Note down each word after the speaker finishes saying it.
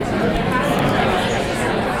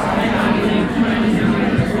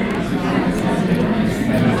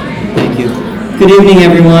Good evening,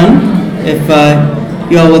 everyone. If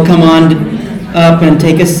you all will come on up and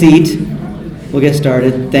take a seat, we'll get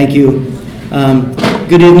started. Thank you.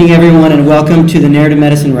 Good evening, everyone, and welcome to the Narrative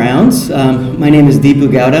Medicine Rounds. My name is Deepu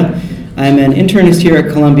Gowda. I'm an internist here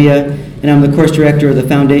at Columbia, and I'm the course director of the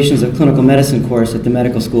Foundations of Clinical Medicine course at the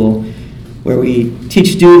medical school, where we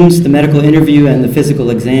teach students the medical interview and the physical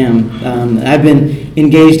exam. I've been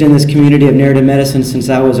engaged in this community of narrative medicine since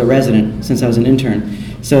I was a resident, since I was an intern.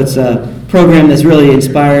 So it's a program that's really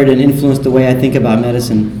inspired and influenced the way I think about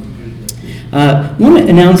medicine. I want to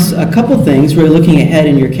announce a couple things. We're looking ahead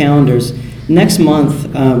in your calendars. Next month,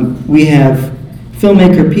 we have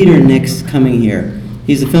filmmaker Peter Nix coming here.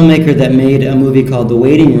 He's a filmmaker that made a movie called The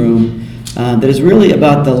Waiting Room that is really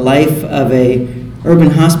about the life of a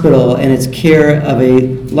urban hospital and its care of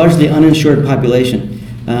a largely uninsured population.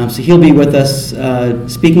 So he'll be with us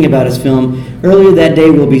speaking about his film. Earlier that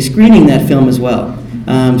day, we'll be screening that film as well.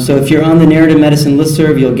 So if you're on the Narrative Medicine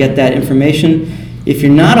listserv, you'll get that information. If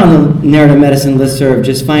you're not on the Narrative Medicine listserv,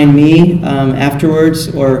 just find me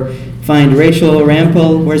afterwards, or find Rachel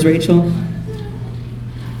Rampel. Where's Rachel?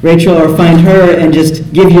 Rachel, or find her and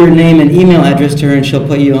just give your name and email address to her, and she'll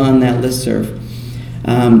put you on that listserv.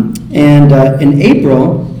 In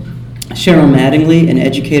April, Cheryl Mattingly, an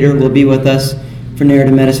educator, will be with us for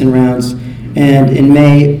Narrative Medicine Rounds. And in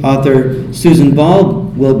May, author Susan Ball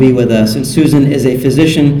will be with us. And Susan is a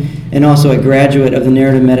physician and also a graduate of the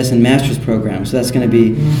Narrative Medicine Master's Program. So that's going to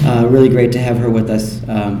be really great to have her with us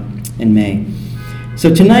in May.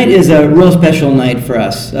 So tonight is a real special night for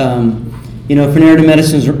us. For Narrative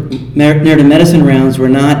Medicine Rounds, we're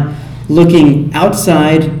not looking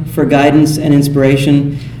outside for guidance and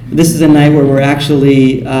inspiration. This is a night where we're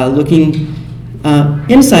actually looking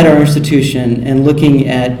inside our institution and looking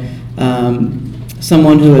at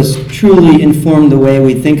someone who has truly informed the way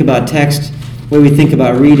we think about text, the way we think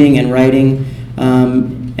about reading and writing,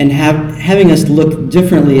 and having us look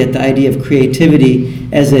differently at the idea of creativity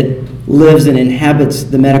as it lives and inhabits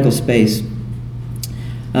the medical space.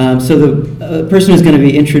 So the person who's going to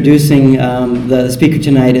be introducing the speaker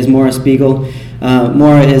tonight is Maura Spiegel.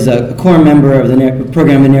 Maura is a core member of the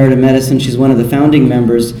program in Narrative Medicine. She's one of the founding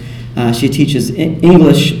members. She teaches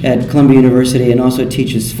English at Columbia University and also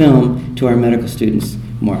teaches film to our medical students.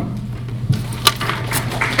 Maura.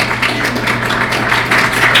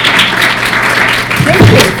 Thank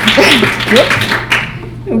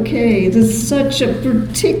you. Okay, it is such a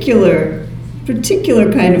particular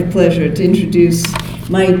kind of pleasure to introduce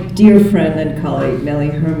my dear friend and colleague, Nellie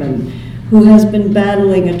Hermann, who has been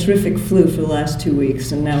battling a terrific flu for the last 2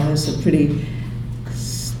 weeks and now has a pretty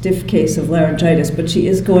stiff case of laryngitis, but she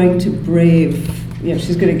is going to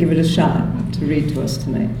she's going to give it a shot to read to us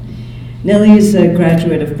tonight. Nellie is a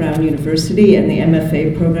graduate of Brown University and the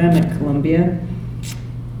M.F.A. program at Columbia.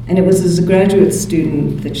 And it was as a graduate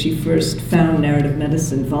student that she first found narrative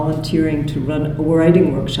medicine, volunteering to run a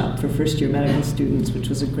writing workshop for first-year medical students, which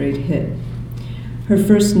was a great hit. Her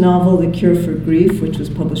first novel, The Cure for Grief, which was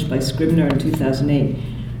published by Scribner in 2008,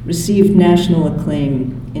 received national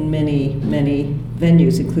acclaim in many, many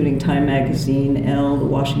venues, including Time Magazine, Elle, the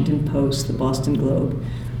Washington Post, the Boston Globe.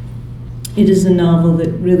 It is a novel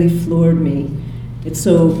that really floored me. It's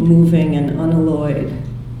so moving and unalloyed,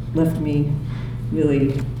 left me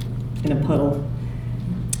really in a puddle.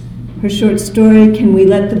 Her short story, Can We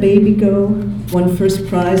Let the Baby Go?, won first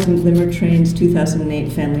prize in Glimmer Train's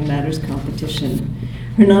 2008 Family Matters competition.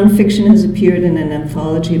 Her nonfiction has appeared in an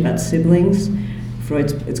anthology about siblings.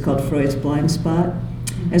 It's called Freud's Blindspot,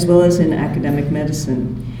 as well as in academic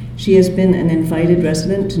medicine. She has been an invited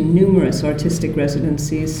resident to numerous artistic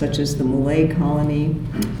residencies, such as the Malay Colony,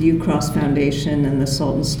 the UCross Foundation, and the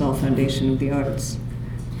Saltonstall Foundation of the Arts.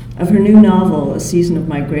 Of her new novel, A Season of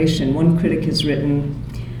Migration, one critic has written,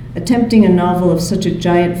 attempting a novel of such a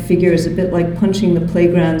giant figure is a bit like punching the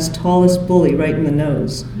playground's tallest bully right in the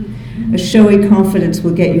nose. A showy confidence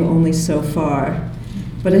will get you only so far.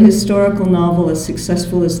 But a historical novel as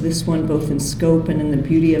successful as this one, both in scope and in the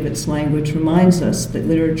beauty of its language, reminds us that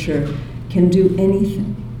literature can do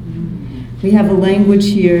anything. We have a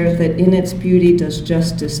language here that in its beauty does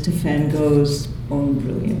justice to Van Gogh's own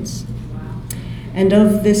brilliance. And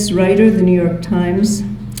of this writer, the New York Times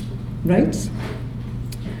writes,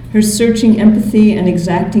 her searching empathy and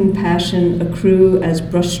exacting passion accrue as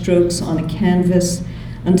brushstrokes on a canvas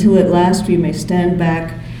until at last we may stand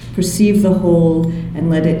back, perceive the whole, and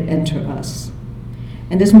let it enter us.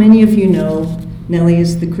 And as many of you know, Nellie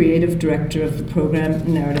is the creative director of the program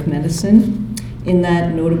in Narrative Medicine, in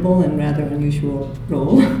that notable and rather unusual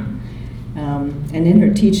role. And in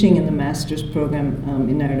her teaching in the master's program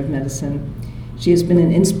in Narrative Medicine, she has been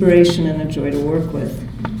an inspiration and a joy to work with.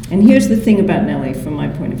 And here's the thing about Nellie, from my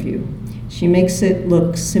point of view. She makes it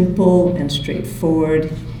look simple and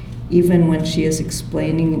straightforward, even when she is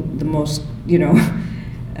explaining the most,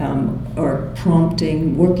 or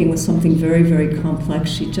prompting, working with something very, very complex.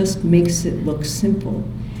 She just makes it look simple.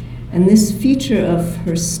 And this feature of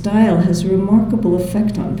her style has a remarkable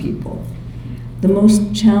effect on people. The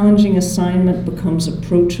most challenging assignment becomes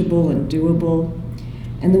approachable and doable,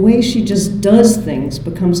 and the way she just does things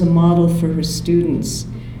becomes a model for her students.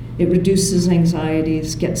 It reduces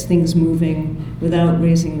anxieties, gets things moving without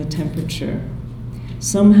raising the temperature.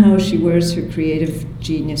 Somehow she wears her creative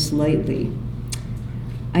genius lightly.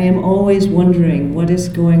 I am always wondering what is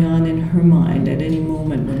going on in her mind at any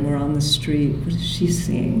moment when we're on the street. What is she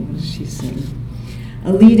seeing? What does she sing?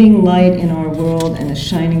 A leading light in our world and a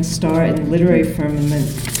shining star in the literary firmament.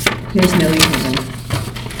 Here's Nellie Hermann.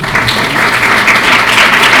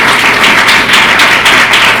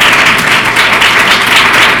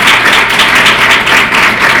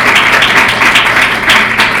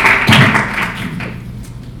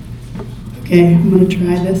 Okay, I'm going to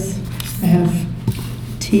try this. I have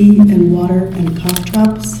tea and water and cough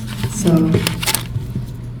drops. So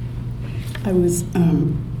I was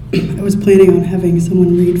planning on having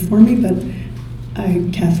someone read for me, but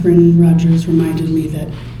Catherine Rogers reminded me that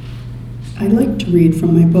I like to read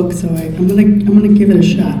from my book, so I'm gonna give it a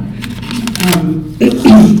shot.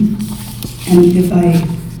 And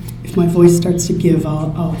if my voice starts to give,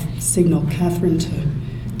 I'll signal Catherine to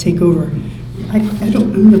take over.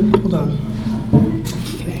 Hold on.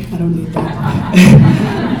 Okay, I don't need that.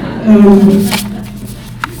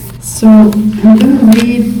 So I'm going to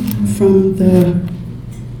read from the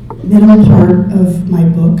middle part of my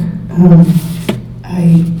book.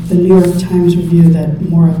 The New York Times review that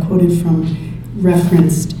Maura quoted from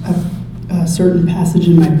referenced a certain passage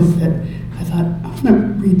in my book that I thought, I'm going to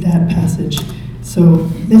read that passage. So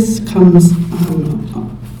this comes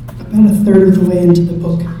about a third of the way into the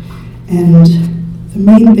book. And the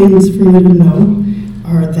main things for you to know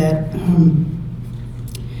are that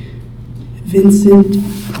Vincent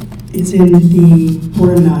is in the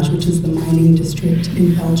Borinage, which is the mining district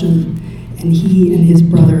in Belgium, and he and his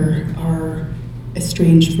brother are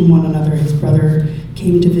estranged from one another. His brother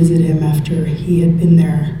came to visit him after he had been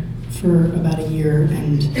there for about a year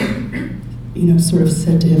and, sort of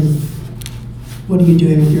said to him, what are you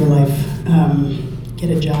doing with your life? Get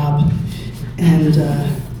a job. And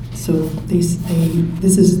so this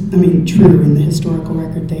is, true in the historical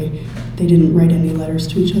record. They didn't write any letters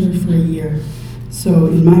to each other for a year. So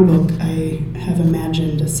in my book, I have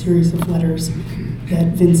imagined a series of letters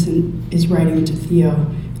that Vincent is writing to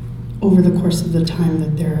Theo over the course of the time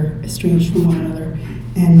that they're estranged from one another,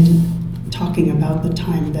 and talking about the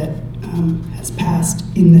time that has passed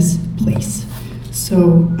in this place.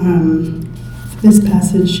 So for this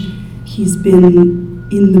passage, he's been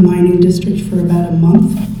in the mining district for about a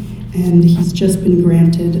month, and he's just been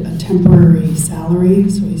granted a temporary salary,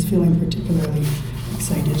 so he's feeling particularly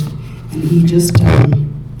excited. And he just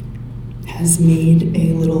has made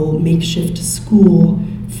a little makeshift school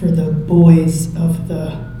for the boys of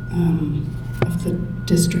the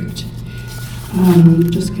district.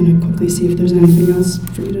 Just going to quickly see if there's anything else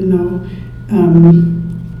for you to know.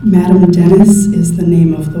 Madame Dennis is the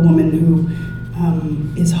name of the woman who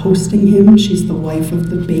is hosting him. She's the wife of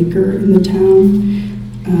the baker in the town.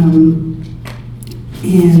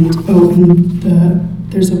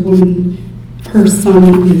 There's a woman, her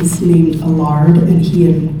son is named Allard, and he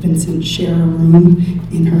and Vincent share a room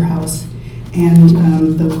in her house. And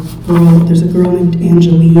there's a girl named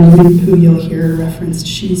Angeline who you'll hear referenced.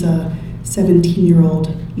 She's a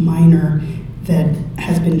 17-year-old minor that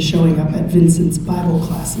has been showing up at Vincent's Bible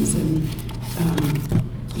classes, and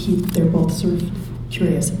they're both sort of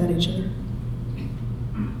curious about each other.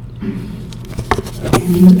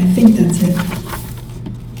 And I think that's it.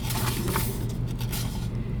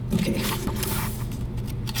 Okay.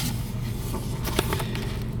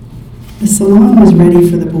 The salon was ready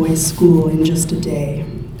for the boys' school in just a day.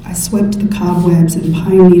 I swept the cobwebs and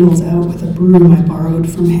pine needles out with a broom I borrowed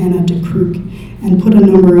from Hannah de Krook and put a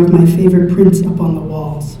number of my favorite prints up on the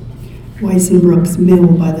walls. Weissenbrook's mill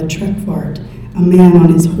by the Trekvaart. A man on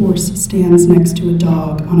his horse stands next to a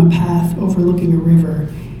dog on a path overlooking a river.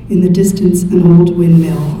 In the distance, an old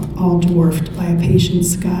windmill, all dwarfed by a patient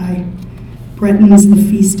sky. Breton's The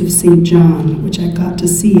Feast of St. John, which I got to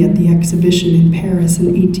see at the exhibition in Paris in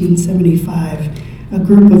 1875. A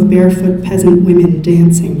group of barefoot peasant women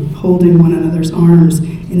dancing, holding one another's arms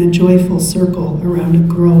in a joyful circle around a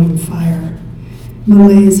growing fire.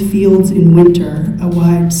 Millet's Fields in Winter, a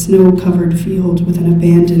wide snow-covered field with an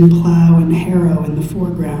abandoned plow and harrow in the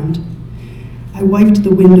foreground. I I wiped the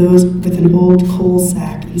windows with an old coal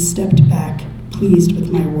sack and stepped back, pleased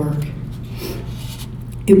with my work.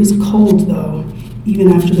 It was cold, though,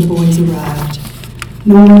 even after the boys arrived.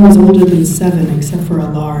 No one was older than 7 except for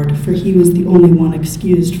Allard, for he was the only one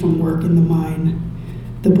excused from work in the mine.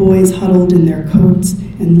 The boys huddled in their coats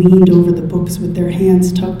and leaned over the books with their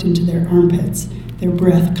hands tucked into their armpits, their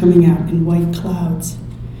breath coming out in white clouds.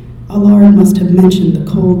 Allard must have mentioned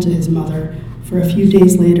the cold to his mother, for a few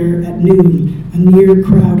days later, at noon, a near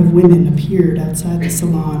crowd of women appeared outside the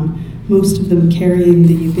salon, most of them carrying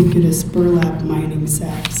the ubiquitous burlap mining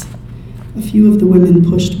sacks. A few of the women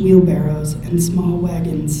pushed wheelbarrows and small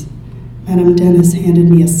wagons. Madame Dennis handed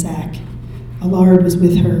me a sack. Allard was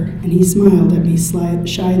with her, and he smiled at me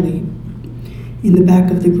shyly. In the back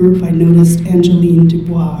of the group, I noticed Angeline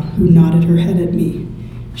Dubois, who nodded her head at me.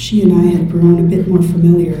 She and I had grown a bit more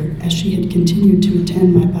familiar as she had continued to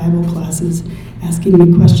attend my Bible classes, asking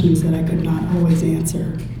me questions that I could not always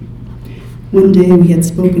answer. One day we had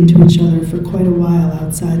spoken to each other for quite a while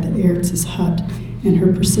outside the Ertz's hut, and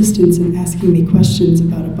her persistence in asking me questions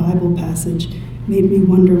about a Bible passage made me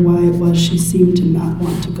wonder why it was she seemed to not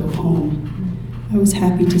want to go home. I was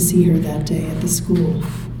happy to see her that day at the school.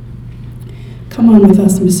 "Come on with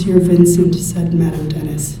us, Monsieur Vincent," said Madame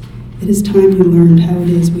Dennis. "It is time you learned how it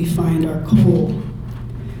is we find our coal."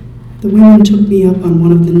 The women took me up on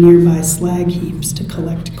one of the nearby slag heaps to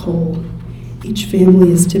collect coal. Each family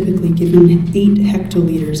is typically given 8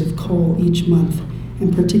 hectoliters of coal each month,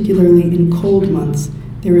 and particularly in cold months,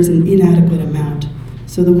 there is an inadequate amount,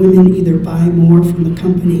 so the women either buy more from the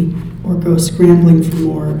company or go scrambling for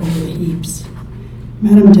more over the heaps.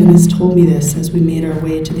 Madame Dennis told me this as we made our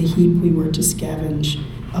way to the heap we were to scavenge,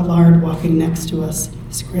 Allard walking next to us,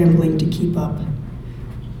 scrambling to keep up.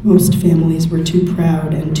 Most families were too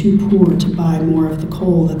proud and too poor to buy more of the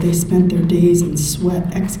coal that they spent their days in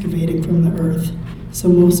sweat excavating from the earth, so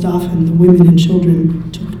most often the women and children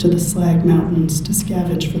took to the slag mountains to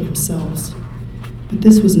scavenge for themselves. But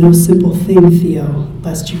this was no simple thing, Theo,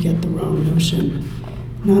 lest you get the wrong notion.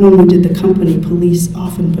 Not only did the company police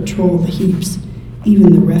often patrol the heaps,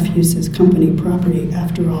 even the refuse is company property,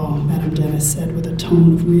 after all, Madame Dennis said with a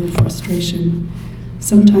tone of real frustration,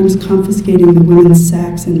 sometimes confiscating the women's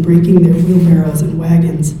sacks and breaking their wheelbarrows and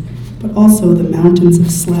wagons, but also the mountains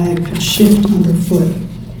of slag could shift underfoot,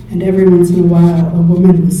 and every once in a while a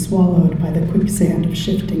woman was swallowed by the quicksand of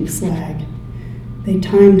shifting slag. They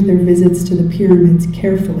timed their visits to the pyramids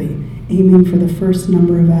carefully, aiming for the first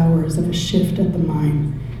number of hours of a shift at the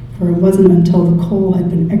mine, for it wasn't until the coal had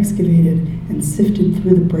been excavated and sifted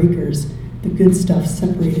through the breakers, the good stuff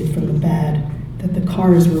separated from the bad, that the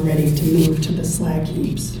cars were ready to move to the slag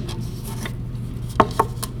heaps.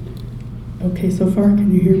 Okay, so far,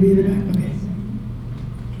 can you hear me in the back? Okay.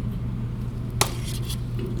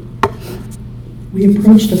 We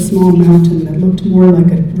approached a small mountain that looked more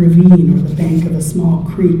like a ravine or the bank of a small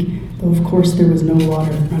creek, though of course there was no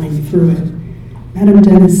water running through it. Madame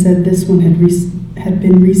Dennis said this one had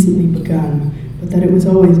been recently begun, but that it was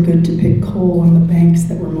always good to pick coal on the banks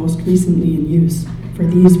that were most recently in use, for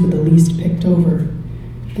these were the least picked over.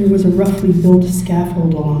 There was a roughly built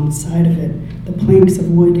scaffold along the side of it, the planks of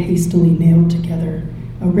wood hastily nailed together,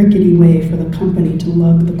 a rickety way for the company to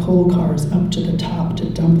lug the coal cars up to the top to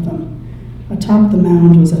dump them. Atop the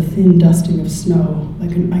mound was a thin dusting of snow,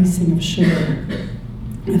 like an icing of sugar.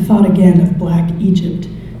 I thought again of Black Egypt,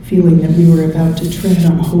 feeling that we were about to tread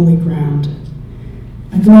on holy ground.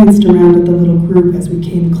 I glanced around at the little group as we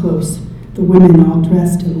came close, the women all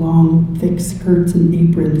dressed in long, thick skirts and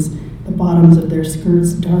aprons, the bottoms of their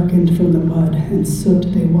skirts darkened from the mud and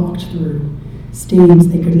soot they walked through, stains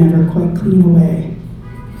they could never quite clean away.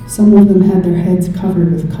 Some of them had their heads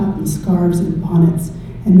covered with cotton scarves and bonnets,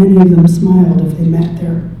 and many of them smiled if they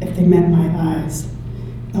met my eyes.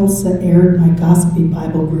 Elsa Aird, my gossipy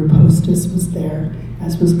Bible group hostess, was there,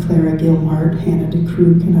 as was Clara Gilmart, Hannah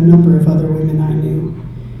DeCrook, and a number of other women I knew.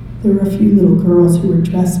 There were a few little girls who were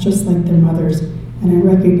dressed just like their mothers, and I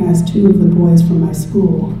recognized 2 of the boys from my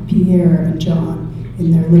school, Pierre and John,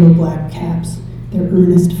 in their little black caps, their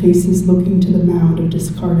earnest faces looking to the mound of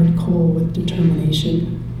discarded coal with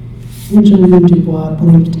determination. Angeline Dubois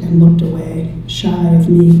blinked and looked away, shy of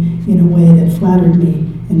me in a way that flattered me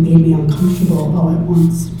and made me uncomfortable all at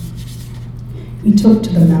once. We took to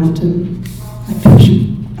the mountain.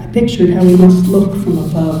 I pictured how we must look from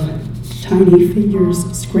above, tiny figures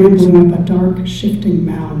scrambling up a dark, shifting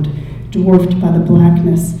mound, dwarfed by the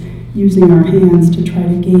blackness, using our hands to try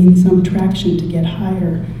to gain some traction to get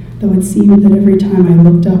higher, though it seemed that every time I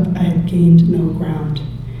looked up, I had gained no ground.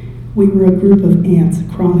 We were a group of ants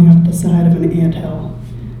crawling up the side of an anthill.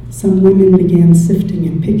 Some women began sifting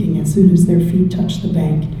and picking as soon as their feet touched the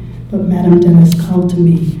bank, but Madame Dennis called to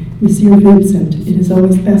me, "Monsieur Vincent, it is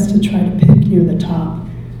always best to try to pick near the top."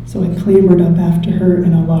 So I clambered up after her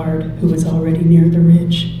and Allard, who was already near the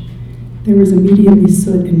ridge. There was immediately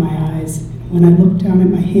soot in my eyes. When I looked down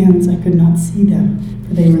at my hands, I could not see them,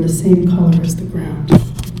 for they were the same color as the ground.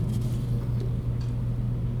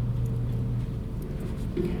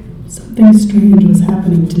 Something strange was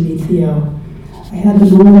happening to me, Theo. I had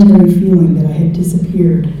the momentary feeling that I had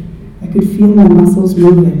disappeared. I could feel my muscles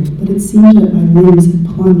moving, but it seemed that my limbs had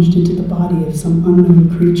plunged into the body of some unknown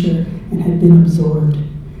creature and had been absorbed.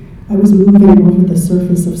 I was moving over the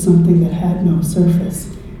surface of something that had no surface,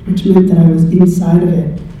 which meant that I was inside of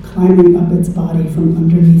it, climbing up its body from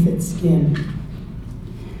underneath its skin.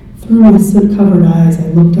 Through my soot-covered eyes,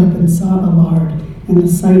 I looked up and saw Allard, and the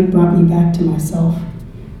sight brought me back to myself.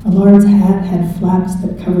 Allard's hat had flaps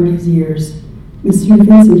that covered his ears. "Monsieur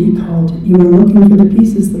Vincent," he called, "you are looking for the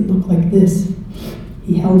pieces that look like this."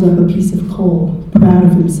 He held up a piece of coal, proud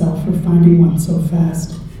of himself for finding one so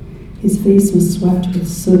fast. His face was swept with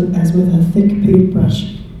soot as with a thick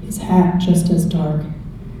paintbrush, his hat just as dark.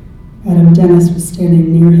 Madame Dennis was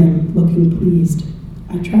standing near him, looking pleased.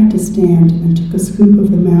 I tried to stand and took a scoop of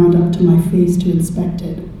the mound up to my face to inspect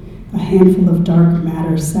it. A handful of dark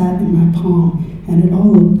matter sat in my palm, and it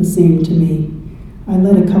all looked the same to me. I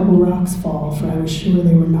let a couple rocks fall, for I was sure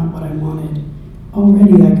they were not what I wanted.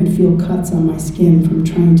 Already I could feel cuts on my skin from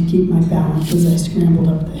trying to keep my balance as I scrambled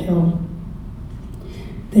up the hill.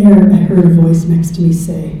 There, I heard a voice next to me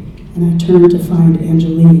say, and I turned to find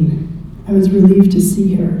Angeline. I was relieved to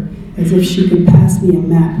see her, as if she could pass me a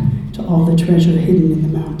map to all the treasure hidden in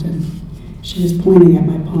the mountain. She was pointing at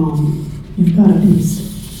my palm. "You've got a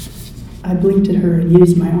piece." I blinked at her and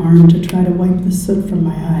used my arm to try to wipe the soot from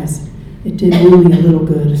my eyes. It did only a little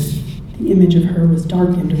good. The image of her was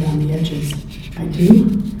darkened around the edges. "I do?"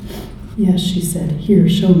 "Yes," she said. "Here,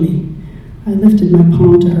 show me." I lifted my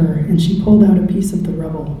palm to her, and she pulled out a piece of the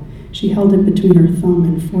rubble. She held it between her thumb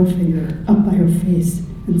and forefinger, up by her face,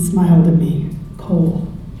 and smiled at me. "Coal."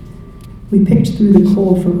 We picked through the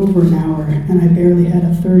coal for over an hour, and I barely had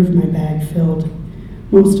a third of my bag filled.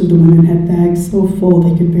 Most of the women had bags so full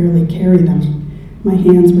they could barely carry them. My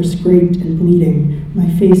hands were scraped and bleeding, my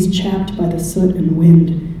face chapped by the soot and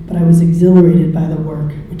wind, but I was exhilarated by the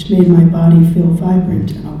work, which made my body feel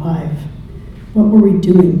vibrant and alive. What were we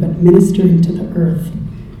doing but ministering to the earth?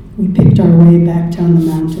 We picked our way back down the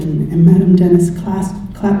mountain, and Madame Dennis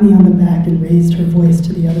clapped me on the back and raised her voice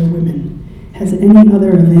to the other women. "Has any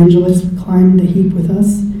other evangelist climbed the heap with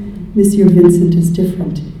us? Monsieur Vincent is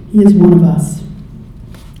different. He is one of us."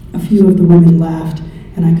 A few of the women laughed,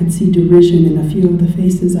 and I could see derision in a few of the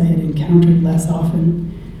faces I had encountered less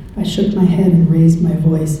often. I shook my head and raised my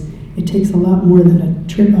voice. It takes a lot more than a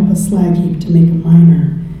trip up a slag heap to make a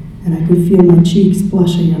miner, and I could feel my cheeks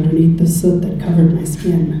blushing underneath the soot that covered my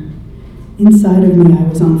skin. Inside of me I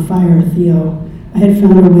was on fire, Theo. I had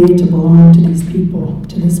found a way to belong to these people,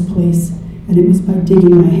 to this place, and it was by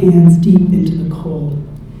digging my hands deep into the coal.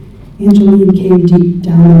 Angeline came deep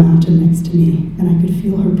down the mountain next to me, and I could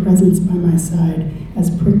feel her presence by my side as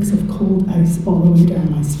pricks of cold ice all the way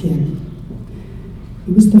down my skin.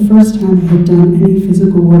 It was the first time I had done any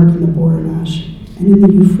physical work in the Borenash, and in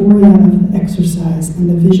the euphoria of the exercise and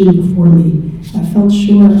the vision before me, I felt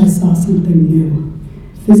sure I saw something new.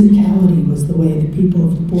 Physicality was the way the people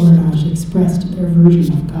of the Borenash expressed their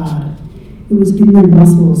version of God. It was in their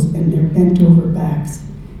muscles and their bent-over backs.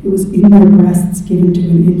 It was in their breasts given to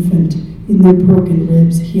an infant, in their broken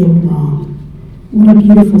ribs healed wrong. What a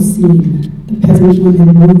beautiful scene, the peasant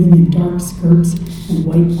women moving in dark skirts and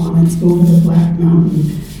white bonnets over the black mountain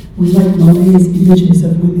were like Malay's images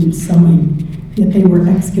of women sewing, yet they were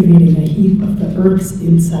excavating a heap of the earth's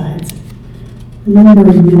insides.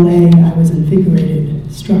 Remembering Malay, I was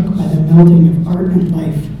invigorated, struck by the melding of art and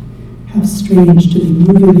life. How strange to be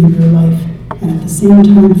moving in your life and at the same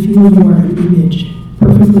time feel you are an image,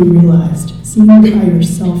 perfectly realized, seen by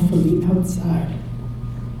yourself from the outside.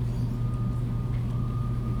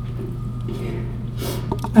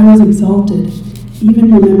 I was exalted.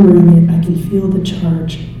 Even remembering it, I can feel the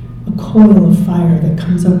charge, a coil of fire that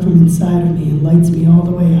comes up from inside of me and lights me all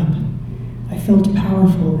the way up. I felt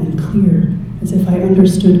powerful and clear, as if I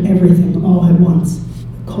understood everything all at once.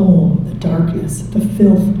 The coal, the darkness, the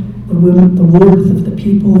filth, the warmth of the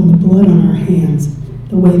people and the blood on our hands,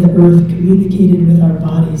 the way the earth communicated with our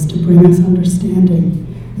bodies to bring us understanding,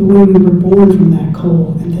 the way we were born from that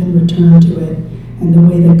coal and then returned to it, and the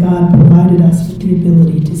way that God provided us with the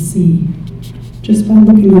ability to see. Just by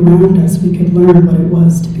looking around us, we could learn what it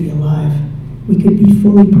was to be alive. We could be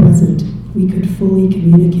fully present, We could fully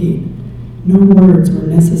communicate. No words were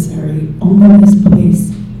necessary, only this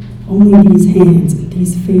place, only these hands and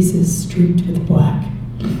these faces streaked with black.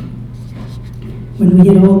 When we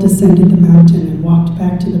had all descended the mountain and walked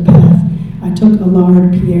back to the path, I took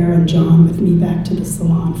Allard, Pierre, and John with me back to the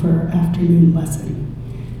salon for our afternoon lesson.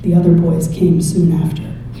 The other boys came soon after.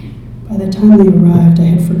 By the time they arrived, I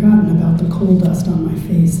had forgotten about the coal dust on my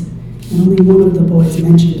face, and only one of the boys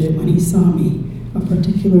mentioned it when he saw me, a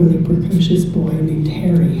particularly precocious boy named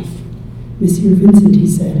Harry. "Monsieur Vincent," he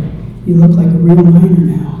said, "you look like a real miner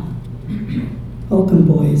now." "Welcome,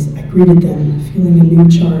 boys," I greeted them, feeling a new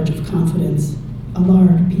charge of confidence.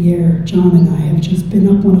 "Allard, Pierre, John, and I have just been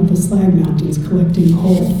up one of the slag mountains collecting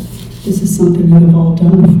coal. This is something you have all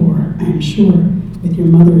done before, I am sure, with your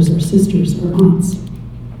mothers or sisters or aunts."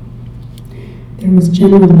 There was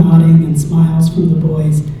general nodding and smiles from the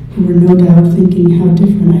boys, who were no doubt thinking how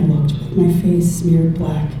different I looked with my face smeared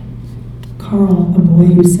black. Carl, a boy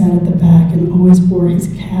who sat at the back and always wore his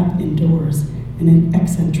cap indoors, and an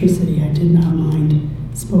eccentricity I did not mind,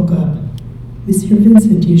 spoke up. "Monsieur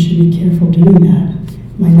Vincent, you should be careful doing that.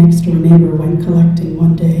 My next-door neighbor went collecting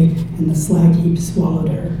one day, and the slag heap swallowed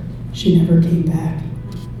her. She never came back.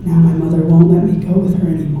 Now my mother won't let me go with her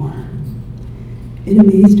anymore." It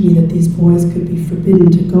amazed me that these boys could be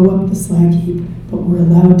forbidden to go up the slag heap, but were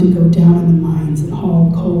allowed to go down in the mines and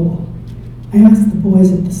haul coal. I asked the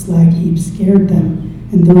boys if the slag heap scared them,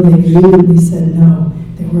 and though they vehemently said no,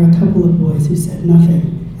 there were a couple of boys who said nothing,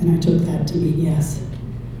 and I took that to mean yes.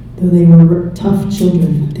 Though they were tough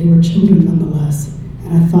children, they were children nonetheless,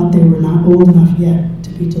 and I thought they were not old enough yet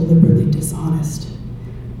to be deliberately dishonest.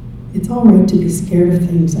 "It's all right to be scared of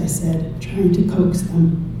things," I said, trying to coax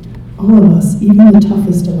them. "All of us, even the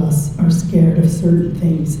toughest of us, are scared of certain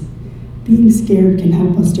things. Being scared can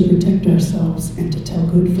help us to protect ourselves and to tell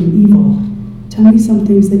good from evil. Tell me some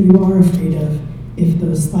things that you are afraid of, if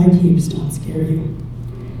those slag heaps don't scare you."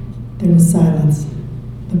 There was silence.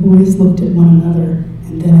 The boys looked at one another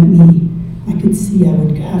and then at me. I could see I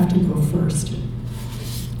would have to go first.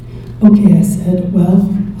 "Okay," I said, "well,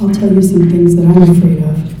 I'll tell you some things that I'm afraid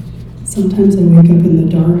of. Sometimes I wake up in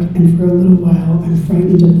the dark, and for a little while I'm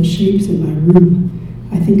frightened of the shapes in my room.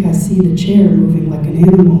 I think I see the chair moving like an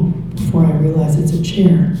animal before I realize it's a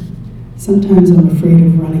chair. Sometimes I'm afraid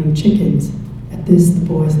of running chickens." At this, the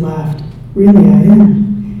boys laughed. "Really, I am.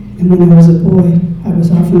 And when I was a boy, I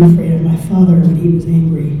was often afraid of my father when he was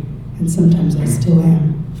angry, and sometimes I still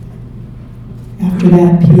am." After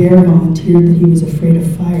that, Pierre volunteered that he was afraid of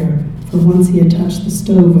fire, for once he had touched the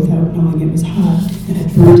stove without knowing it was hot, and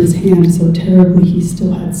had burned his hand so terribly he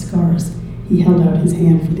still had scars. He held out his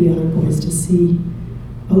hand for the other boys to see.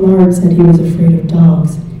 Allard said he was afraid of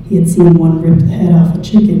dogs. He had seen one rip the head off a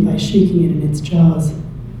chicken by shaking it in its jaws.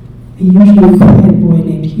 A usually quiet boy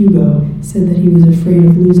named Hugo said that he was afraid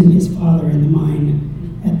of losing his father in the mine.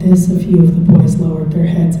 At this, a few of the boys lowered their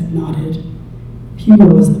heads and nodded.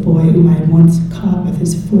 Hugo was the boy whom I had once caught with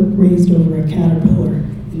his foot raised over a caterpillar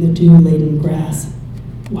in the dew-laden grass.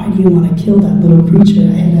 "Why do you want to kill that little creature?"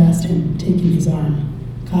 I had asked him, taking his arm.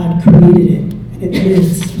 "God created it, and it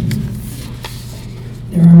lives."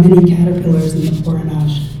 There are many caterpillars in the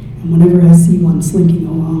Borinage, and whenever I see one slinking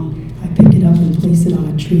along, I pick it up and place it on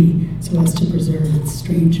a tree so as to preserve its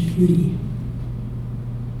strange beauty.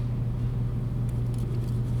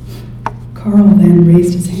 Carl then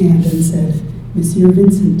raised his hand and said, "Monsieur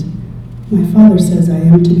Vincent, my father says I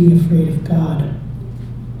am to be afraid of God."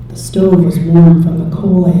 The stove was warm from the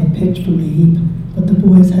coal I had picked from the heap, but the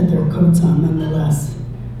boys had their coats on nonetheless.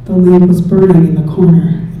 The lamp was burning in the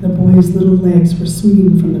corner, and the boys' little legs were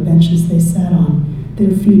swinging from the benches they sat on, their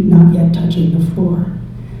feet not yet touching the floor.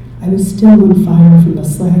 I was still on fire from the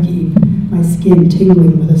slag heap, my skin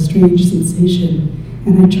tingling with a strange sensation,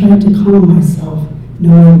 and I tried to calm myself,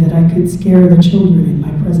 knowing that I could scare the children in my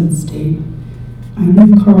present state. I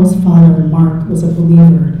knew Carl's father, Mark, was a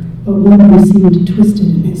believer, but one who seemed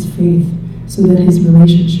twisted in his faith, so that his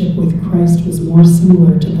relationship with Christ was more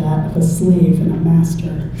similar to that of a slave and a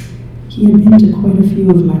master. He had been to quite a few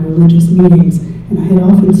of my religious meetings, and I had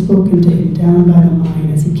often spoken to him down by the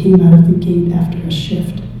mine as he came out of the gate after a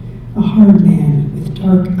shift. A hard man with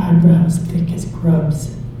dark eyebrows thick as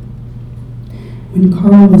grubs. When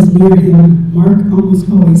Carl was near him, Mark almost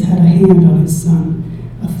always had a hand on his son,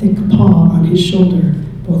 a thick paw on his shoulder,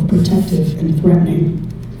 both protective and threatening.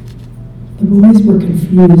 The boys were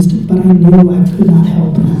confused, but I knew I could not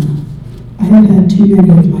help them. I have had too many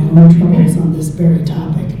of my own troubles on this very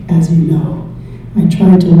topic, as you know. I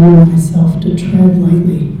tried to warn myself to tread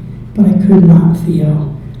lightly, but I could not,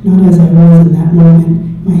 Theo, not as I was in that moment,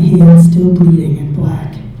 my hands still bleeding and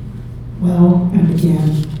black. "Well," I began,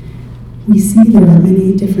 We see there are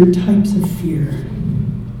many different types of fear.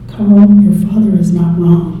 Carl, your father is not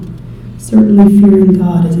wrong. Certainly fearing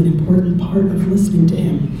God is an important part of listening to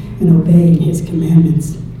him and obeying his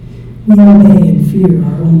commandments. We obey and fear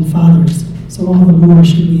our own fathers, so all the more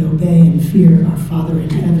should we obey and fear our Father in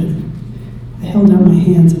heaven. I held out my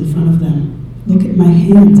hands in front of them. Look at my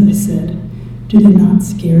hands, I said. Do they not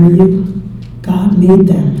scare you? God made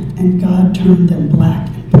them, and God turned them black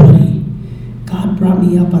and bloody. God brought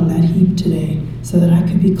me up on that heap today so that I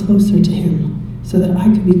could be closer to him, so that I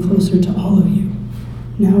could be closer to all of you.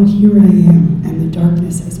 Now here I am, and the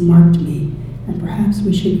darkness has marked me, and perhaps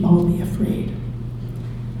we should all be afraid.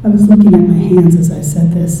 I was looking at my hands as I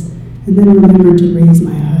said this, and then remembered to raise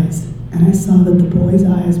my eyes, and I saw that the boy's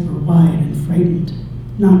eyes were wide and frightened.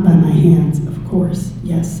 Not by my hands, of course.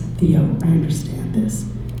 Yes, Theo, I understand this,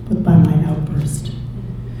 but by my outburst.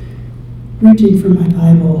 Reaching for my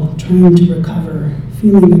Bible, trying to recover,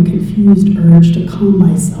 feeling a confused urge to calm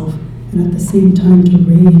myself, and at the same time to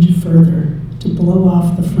rage further, to blow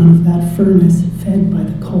off the front of that furnace fed by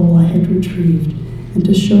the coal I had retrieved, and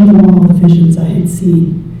to show them all the visions I had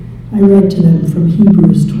seen. I read to them from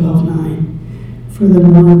Hebrews 12:9.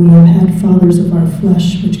 Furthermore, we have had fathers of our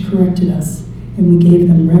flesh which corrected us, and we gave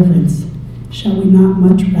them reverence. Shall we not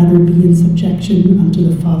much rather be in subjection unto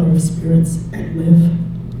the Father of spirits and live?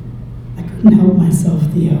 I couldn't help myself,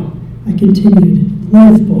 Theo. I continued,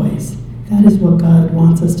 live, boys. That is what God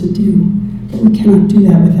wants us to do. But we cannot do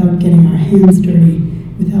that without getting our hands dirty,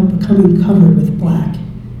 without becoming covered with black.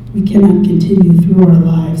 We cannot continue through our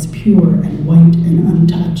lives pure and white and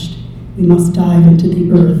untouched. We must dive into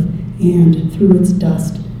the earth and, through its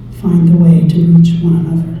dust, find the way to reach one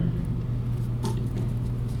another.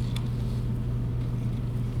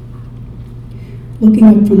 Looking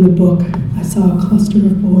up from the book, I saw a cluster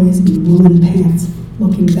of boys in woolen pants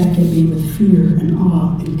looking back at me with fear and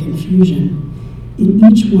awe and confusion. In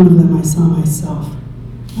each one of them I saw myself.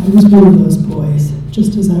 I was one of those boys,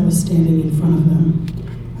 just as I was standing in front of them.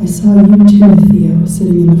 I saw you too, Theo,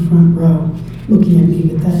 sitting in the front row, looking at me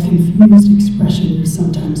with that confused expression you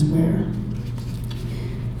sometimes wear.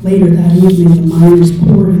 Later that evening, the miners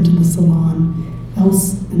poured into the salon.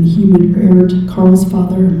 Else and Hewitt Baird, Carl's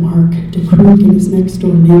father, Mark, DeCrug, and his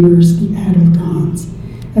next-door neighbors, the Adelgons.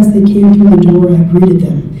 As they came through the door, I greeted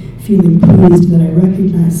them, feeling pleased that I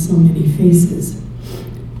recognized so many faces.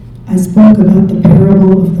 I spoke about the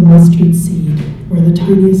parable of the mustard seed, where the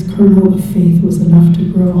tiniest kernel of faith was enough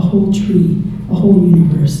to grow a whole tree, a whole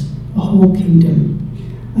universe, a whole kingdom.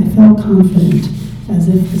 I felt confident, as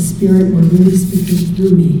if the Spirit were really speaking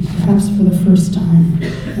through me, perhaps for the first time,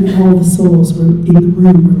 and all the souls in the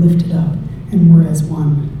room were lifted up and were as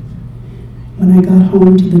one. When I got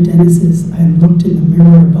home to the Dennises, I looked in the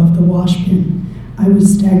mirror above the wash bin. I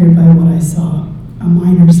was staggered by what I saw. A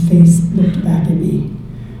miner's face looked back at me.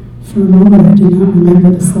 For a moment, I did not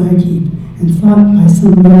remember the slag heap and thought by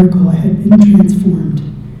some miracle I had been transformed.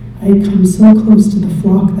 I had come so close to the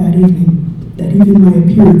flock that evening that even my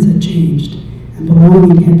appearance had changed, and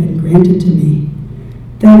belonging had been granted to me.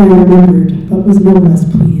 Then I remembered, but was no less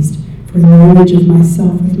pleased, for in the image of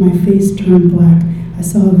myself with my face turned black, I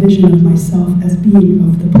saw a vision of myself as being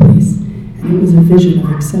of the place, and it was a vision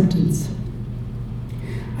of acceptance.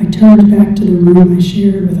 I turned back to the room I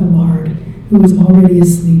shared with Allard, who was already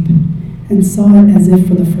asleep, and saw it as if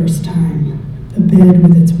for the first time. The bed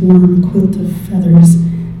with its warm quilt of feathers,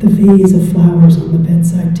 the vase of flowers on the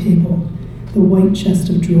bedside table, the white chest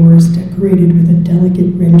of drawers decorated with a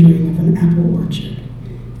delicate rendering of an apple orchard.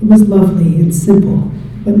 It was lovely and simple,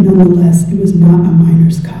 but nonetheless it was not a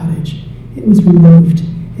miner's cottage. It was removed,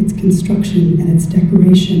 its construction and its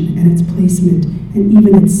decoration and its placement and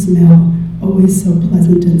even its smell, always so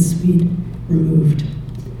pleasant and sweet, removed.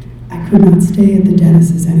 I could not stay at the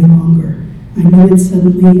Dennises any longer. I knew it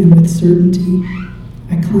suddenly and with certainty.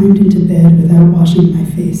 I climbed into bed without washing my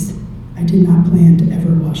face. I did not plan to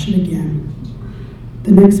ever wash it again.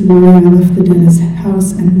 The next morning, I left the Dennis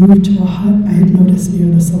house and moved to a hut I had noticed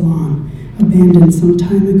near the salon, abandoned some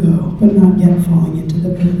time ago, but not yet falling into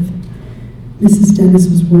the earth. Mrs. Dennis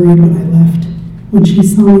was worried when I left. When she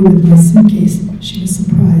saw me with my suitcase, she was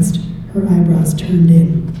surprised, her eyebrows turned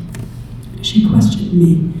in. She questioned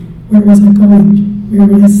me. Where was I going? Where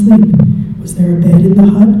would I sleep? Was there a bed in the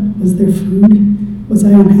hut? Was there food? Was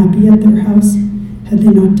I unhappy at their house? Had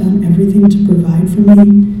they not done everything to provide for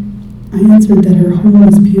me? I answered that her home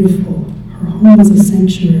was beautiful. Her home was a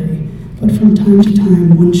sanctuary, but from time to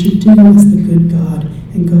time one should do as the good God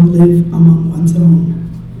and go live among one's own.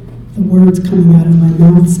 The words coming out of my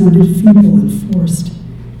mouth sounded feeble and forced.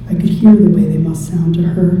 I could hear the way they must sound to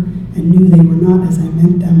her and knew they were not as I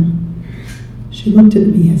meant them. She looked at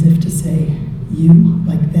me as if to say, "You,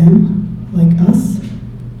 like them, like us?"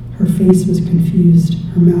 Her face was confused,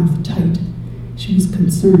 her mouth tight. She was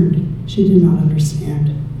concerned. She did not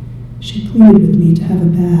understand. She pleaded with me to have a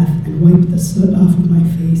bath and wipe the soot off of my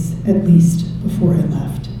face, at least, before I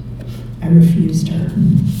left. I refused her.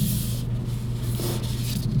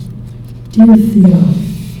 Dear Theo,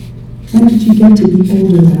 when did you get to be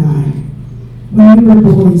older than I? When we were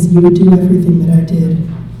boys, you would do everything that I did.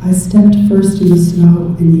 I stepped first in the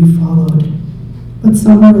snow, and you followed. But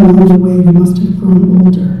somewhere along the way, you must have grown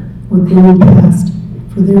older, or grown past,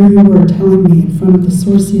 for there you were telling me in front of the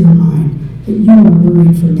sorcier mine that you were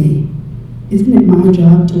worried for me. Isn't it my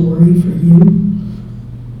job to worry for you?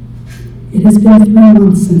 It has been 3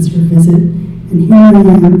 months since your visit, and here I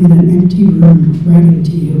am in an empty room writing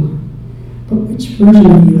to you. But which version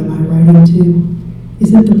of you am I writing to?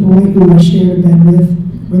 Is it the boy whom I shared a bed with,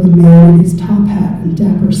 or the man in his top hat and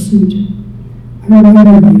dapper suit? I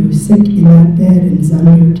remember you, sick in that bed in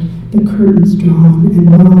Zundert, the curtains drawn, and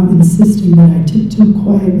Ma insisting that I tiptoe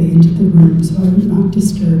quietly into the room so I would not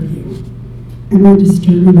disturb you. Am I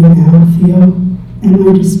disturbing you now, Theo? Am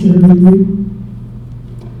I disturbing you?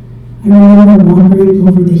 I remember wandering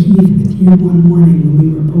over the heath with you one morning when we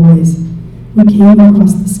were boys. We came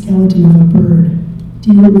across the skeleton of a bird.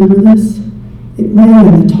 Do you remember this? It lay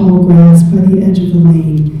in the tall grass by the edge of the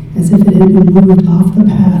lane, as if it had been moved off the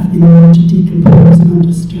path in order to decompose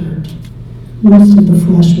undisturbed. Most of the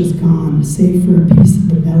flesh was gone, save for a piece of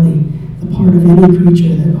the belly, the part of any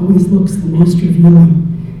creature that always looks the most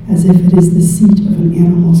revealing, as if it is the seat of an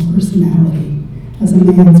animal's personality, as a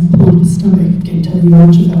man's plump stomach can tell you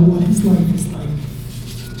much about what his life is like.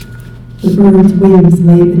 The bird's wings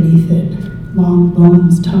lay beneath it, long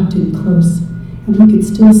bones tucked in close, and we could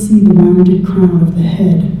still see the rounded crown of the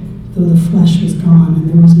head, though the flesh was gone and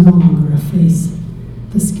there was no longer a face.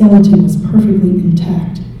 The skeleton was perfectly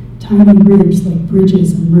intact, tiny ribs like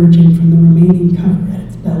bridges emerging from the remaining cover at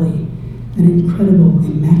its belly, an incredible,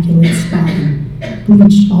 immaculate spine,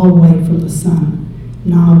 bleached all white from the sun,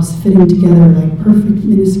 knobs fitting together like perfect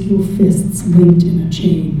minuscule fists linked in a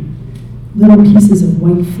chain. Little pieces of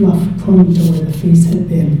white fluff clung to where the face had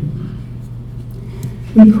been.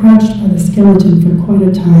 We crouched by the skeleton for quite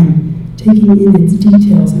a time, taking in its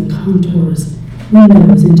details and contours,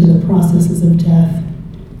 windows into the processes of death.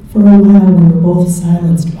 For a while we were both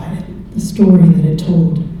silenced by it, the story that it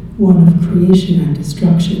told, one of creation and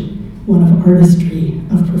destruction, one of artistry,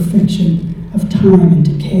 of perfection, of time and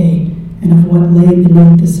decay, and of what lay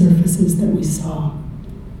beneath the surfaces that we saw.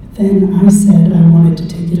 Then I said I wanted to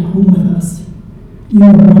take it home with us. You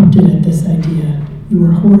erupted at this idea. You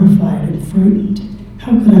were horrified and frightened.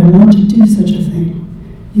 How could I want to do such a thing?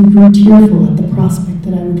 You grew tearful at the prospect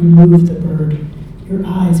that I would remove the bird. Your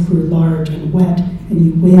eyes grew large and wet, and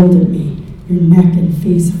you wailed at me, your neck and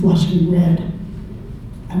face flushing red.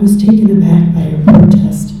 I was taken aback by your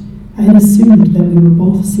protest. I had assumed that we were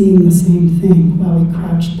both seeing the same thing while we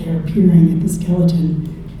crouched there peering at the skeleton,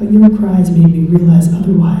 but your cries made me realize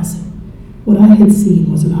otherwise. What I had seen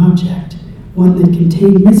was an object, one that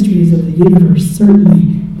contained mysteries of the universe,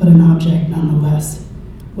 certainly, but an object nonetheless.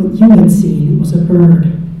 What you had seen was a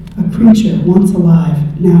bird, a creature once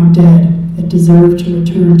alive, now dead, that deserved to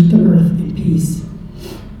return to the earth in peace.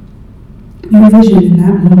 Your vision in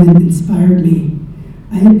that moment inspired me.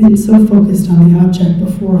 I had been so focused on the object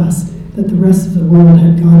before us that the rest of the world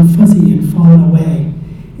had gone fuzzy and fallen away.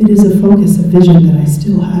 It is a focus of vision that I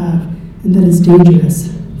still have, and that is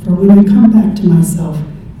dangerous, for when I come back to myself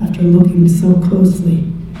after looking so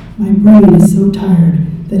closely, my brain is so tired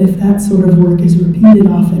that if that sort of work is repeated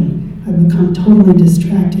often, I become totally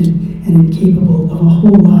distracted and incapable of a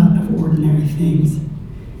whole lot of ordinary things.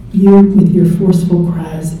 You, with your forceful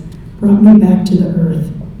cries, brought me back to the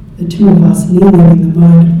earth, the two of us kneeling in the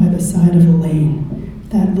mud by the side of a lane,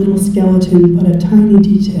 that little skeleton but a tiny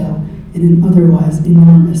detail in an otherwise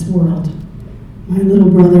enormous world. My little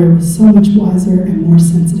brother was so much wiser and more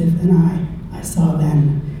sensitive than I saw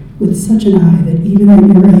then, with such an eye that even at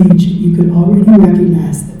your age you could already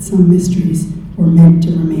recognize that some mysteries were meant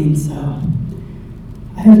to remain so.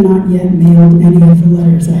 I have not yet mailed any of the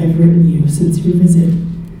letters I have written you since your visit.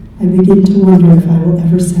 I begin to wonder if I will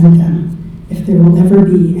ever send them, if there will ever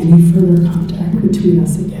be any further contact between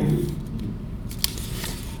us again.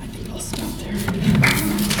 I think I'll stop there.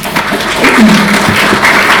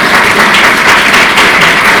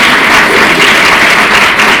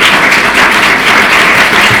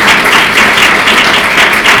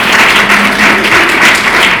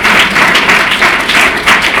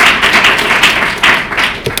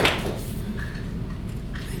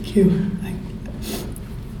 Thank you.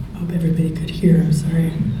 I hope everybody could hear. I'm sorry.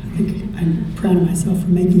 I think I'm proud of myself for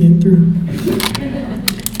making it through.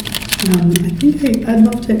 I think I'd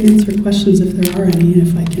love to answer questions if there are any, and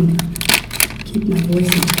if I can keep my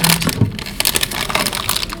voice intact.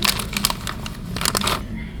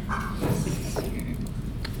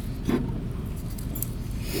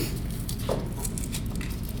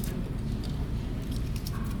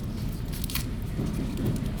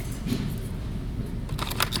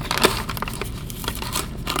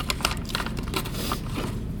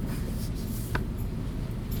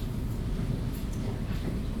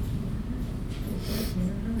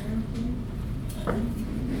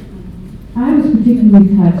 I was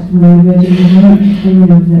particularly touched when I read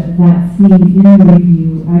that scene in the review.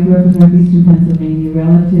 I grew up in northeastern Pennsylvania.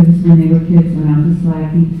 Relatives, when they were kids, went out to slide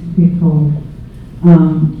beets to pick coal.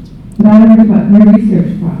 But I learned about your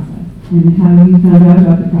research process and how you found out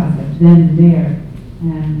about the process then and there,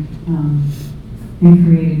 and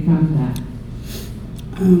created from that.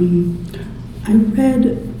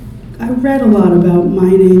 I read a lot about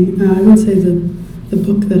mining. I would say the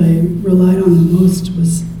book that I relied on the most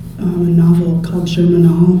was a novel called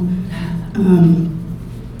Giroux.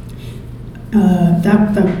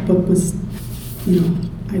 That book was,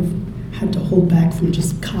 I've had to hold back from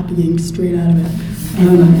just copying straight out of it.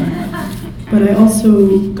 But I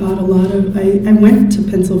also got a lot of, I went to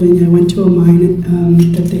Pennsylvania, I went to a mine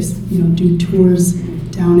that they do tours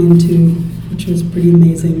down into, which was pretty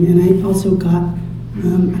amazing. And I also got, I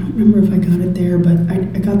don't remember if I got it there, but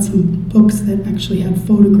I got some books that actually had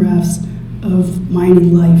photographs of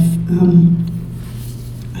mining life.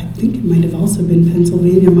 I think it might have also been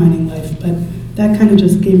Pennsylvania mining life, but that kind of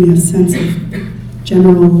just gave me a sense of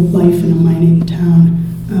general life in a mining town.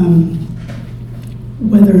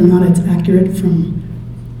 Whether or not it's accurate from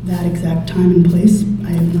that exact time and place,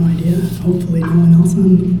 I have no idea. Hopefully no one else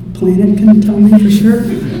on the planet can tell me for sure.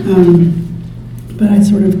 But I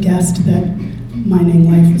sort of guessed that mining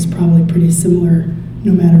life was probably pretty similar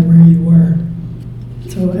no matter where you were.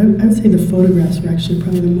 So I would say the photographs were actually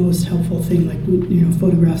probably the most helpful thing, like,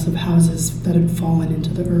 photographs of houses that had fallen into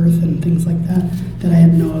the earth and things like that, that I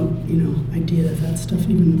had no, idea that stuff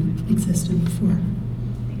even existed before.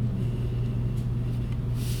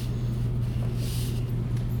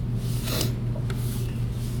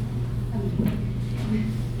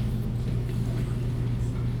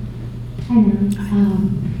 Hi,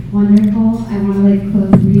 wonderful. I want to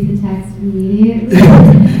close read the text immediately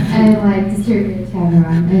and distribute it to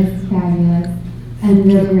everyone. It's fabulous and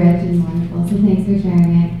really rich and wonderful. So thanks for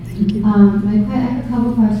sharing it. Thank you. I have a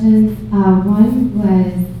couple questions. One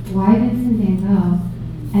was, why Vincent van Gogh?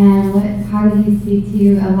 And how did he speak to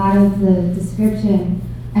you? A lot of the description,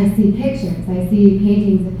 I see pictures. I see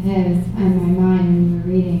paintings of his in my mind when you were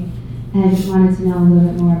reading. And I just wanted to know a little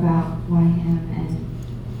bit more about why him and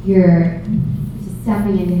your just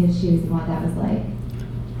stepping into his shoes and what that was like.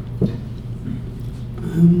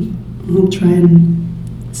 I'll try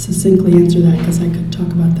and succinctly answer that because I could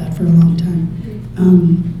talk about that for a long time.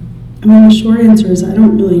 The short answer is I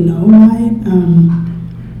don't really know why.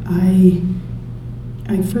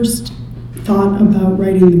 I first thought about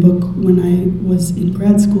writing the book when I was in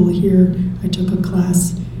grad school here. I took a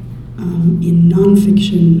class in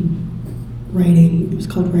nonfiction writing. It was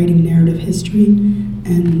called Writing Narrative History,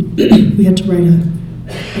 and we had to write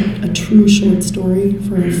a true short story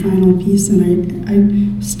for our final piece, and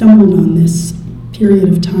I stumbled on this period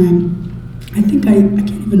of time. I think I can't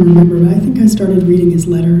even remember, but I think I started reading his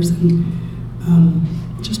letters and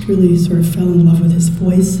just really sort of fell in love with his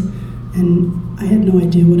voice, and I had no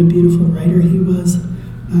idea what a beautiful writer he was.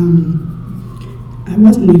 I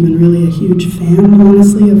wasn't even really a huge fan,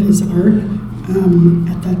 honestly, of his art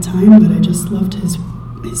at that time, but I just loved his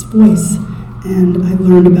voice. And I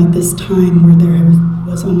learned about this time where there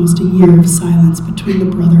was almost a year of silence between the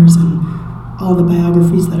brothers, and all the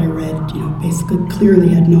biographies that I read, basically clearly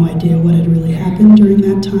had no idea what had really happened during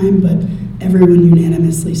that time, but everyone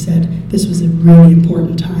unanimously said this was a really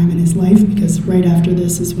important time in his life because right after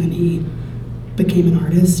this is when he became an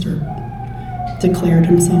artist or declared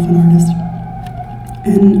himself an artist.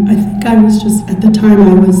 And I think I was just, at the time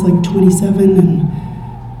I was 27, and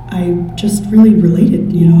I just really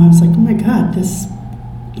related, I was like, oh my God, this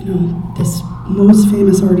most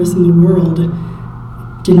famous artist in the world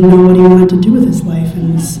didn't know what he wanted to do with his life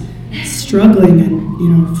and was struggling and,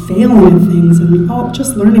 failing at things, and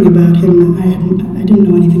just learning about him. I didn't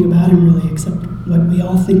know anything about him really except what we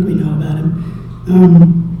all think we know about him.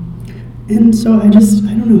 And so I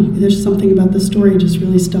don't know, there's something about the story just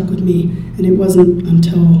really stuck with me, and it wasn't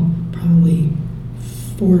until probably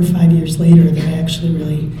 4 or 5 years later that I actually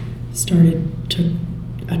really started to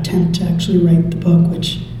attempt to actually write the book,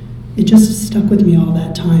 which it just stuck with me all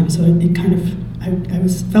that time. So it kind of,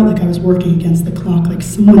 felt like I was working against the clock, like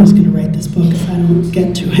someone is going to write this book if I don't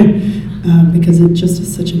get to it, because it just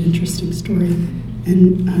is such an interesting story.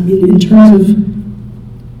 And I mean, in terms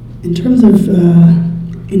of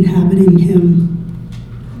inhabiting him,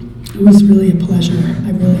 it was really a pleasure. I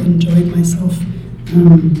really enjoyed myself.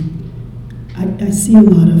 I see a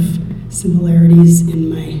lot of similarities in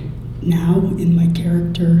my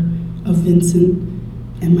character of Vincent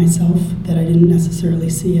and myself that I didn't necessarily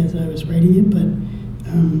see as I was writing it, but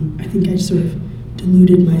I think I sort of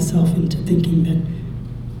deluded myself into thinking that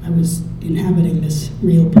I was inhabiting this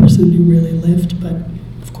real person who really lived, but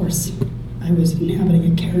of course I was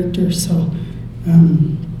inhabiting a character, so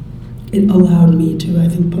it allowed me to, I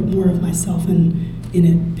think, put more of myself in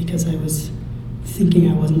it because I was thinking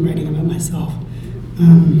I wasn't writing about myself.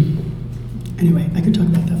 Anyway, I could talk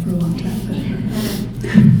about that for a long time. But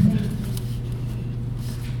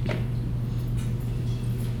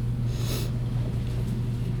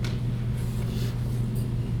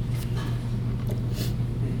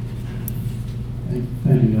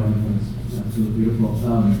Thank you, Nellie. That's really beautiful.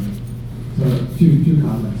 So two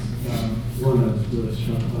comments. One, I was really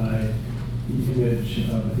struck by the image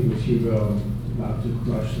of, I think it was Giroux, about to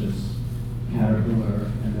crush this caterpillar,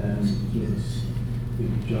 and then this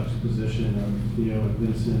juxtaposition of Theo and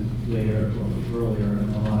Vincent later, or earlier in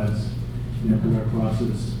their lives, coming across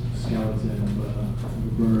this skeleton of a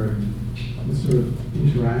bird. This sort of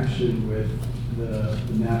interaction with the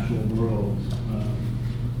natural world.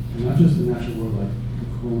 And not just the natural world like the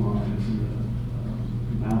coal mines and the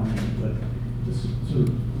mountain, but this sort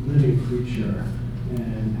of living creature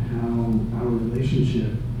and how our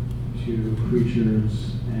relationship to creatures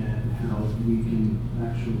and how we can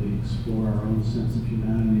actually explore our own sense of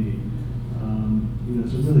humanity.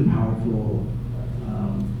 It's a really powerful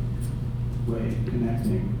way of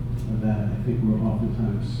connecting that I think we're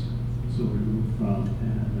oftentimes so removed from.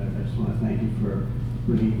 And I just want to thank you for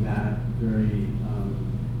bringing that very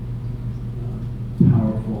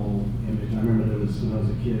powerful image. I remember when I was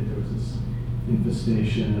a kid, there was this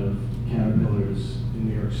infestation of caterpillars in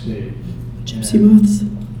New York State. Gypsy moths.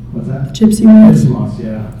 What's that? Gypsy moths. Gypsy moths,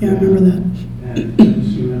 yeah. Yeah, I remember that. And I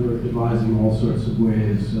just remember devising all sorts of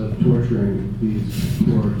ways of torturing these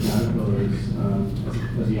poor caterpillars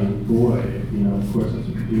as a young boy. Of course, that's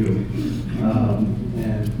what you do.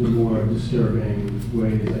 And the more disturbing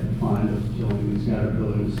ways I could find of killing these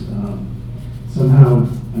caterpillars. Somehow,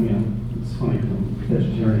 it's funny, I'm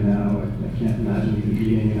vegetarian now. I can't imagine even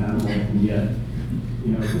eating an animal, and yet,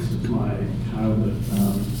 this is my childhood.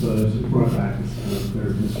 So it brought back this kind of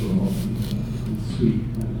very visceral and sweet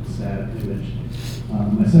and sad image.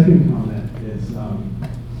 My second comment is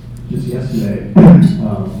just yesterday,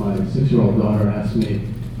 my 6-year-old daughter asked me,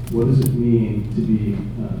 what does it mean to be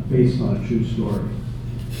based on a true story?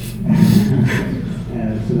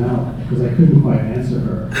 And so now, because I couldn't quite answer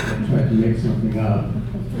her, I tried to make something up.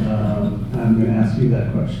 I'm going to ask you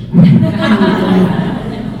that question.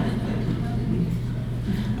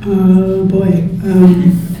 Oh boy,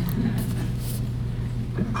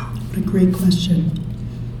 what a great question.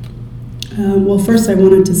 Well, first I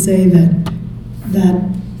wanted to say that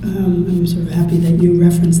I'm sort of happy that you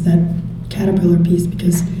referenced that caterpillar piece,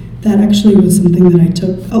 because that actually was something that I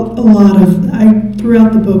took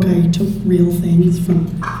throughout the book. I took real things from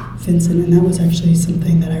Vincent, and that was actually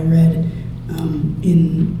something that I read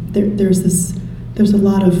there's a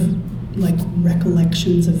lot of like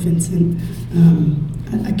recollections of Vincent.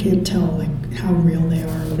 I can't tell like how real they are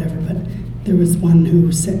or whatever, but there was one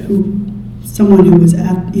someone who was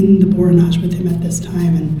in the Borinage with him at this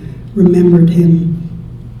time and remembered him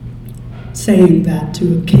saying that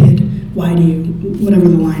to a kid. Whatever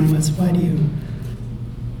the line was,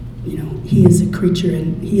 he is a creature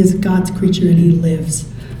and he is God's creature and he lives.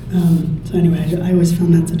 So anyway, I always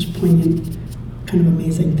found that such a poignant, kind of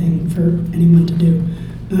amazing thing for anyone to do.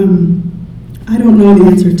 I don't know the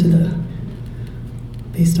answer to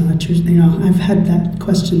based on a true, I've had that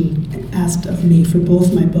question asked of me for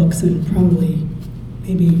both my books and probably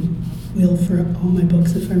maybe will for all my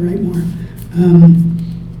books if I write more.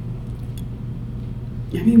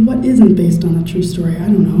 What isn't based on a true story? I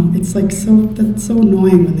don't know. It's like that's so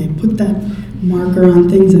annoying when they put that marker on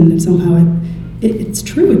things and somehow it's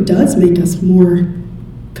true. It does make us more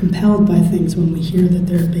compelled by things when we hear that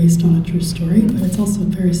they're based on a true story, but it's also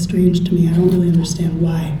very strange to me. I don't really understand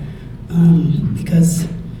why, because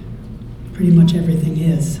pretty much everything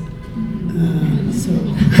is. So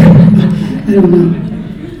I don't know.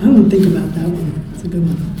 I won't think about that one. It's a good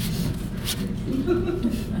one.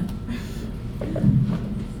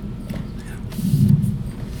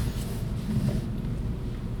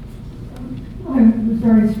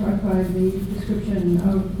 very struck by the description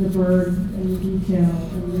of the bird and the detail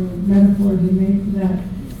and the metaphors you made for that.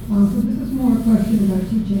 So this is more a question about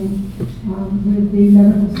teaching with the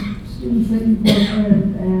medical students that you work with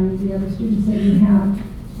and the other students that you have.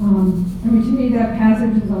 I mean, to me, that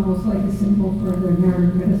passage is almost like a symbol for the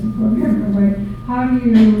narrative medicine program, right? How do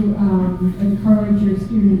you encourage your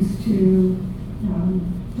students to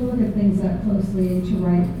look at things that closely and to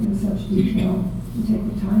write in such detail and take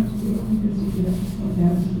the time to do it, because you do have to slow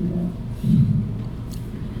down to do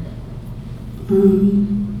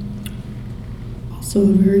that? Also a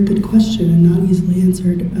very good question and not easily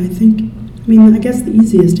answered. I guess the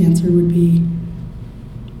easiest answer would be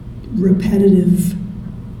repetitive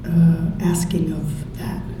asking of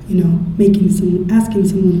that, asking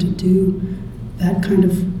someone to do that kind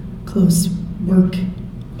of close work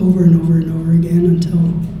over and over and over again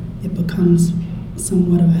until it becomes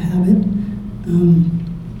somewhat of a habit.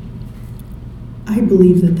 I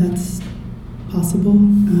believe that that's possible.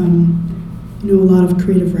 A lot of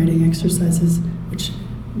creative writing exercises, which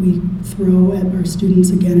we throw at our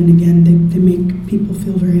students again and again, they make people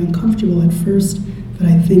feel very uncomfortable at first, but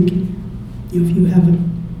I think if you have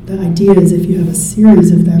the idea is if you have a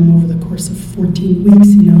series of them over the course of 14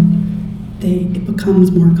 weeks, it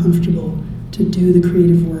becomes more comfortable to do the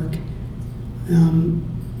creative work.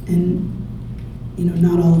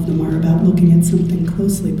 Not all of them are about looking at something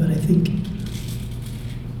closely, but I think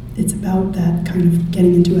it's about that kind of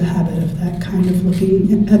getting into a habit of that kind of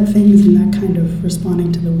looking at things and that kind of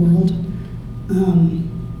responding to the world.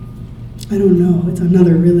 I don't know. It's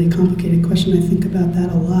another really complicated question. I think about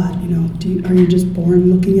that a lot. Are you just born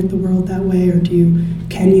looking at the world that way, or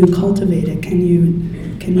can you cultivate it? Can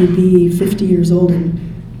you be 50 years old and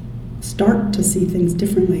start to see things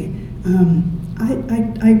differently?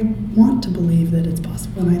 I want to believe that it's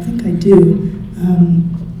possible, and I think I do.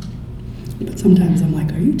 But sometimes I'm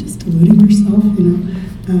like, are you just deluding yourself?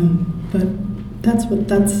 But that's what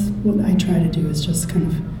I try to do, is just kind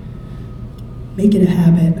of make it a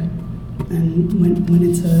habit. And when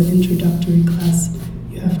it's an introductory class,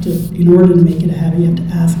 you have to, in order to make it a habit, you have to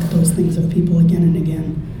ask those things of people again and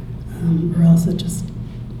again, or else it just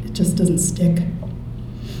doesn't stick.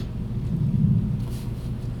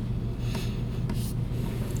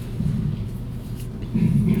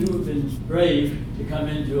 You have been brave to come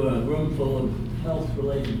into a room full of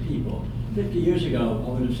health-related people. 50 years ago, I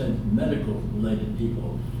would have said medical-related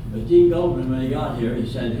people. But Dean Goldman, when he got here, he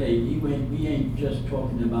said, hey, we ain't just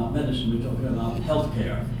talking about medicine, we're talking about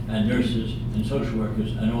healthcare and nurses and social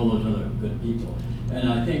workers and all those other good people. And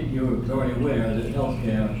I think you're very aware that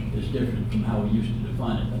healthcare is different from how we used to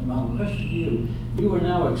define it. And my question to you are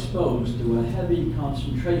now exposed to a heavy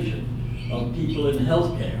concentration of people in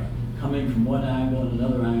healthcare coming from one angle and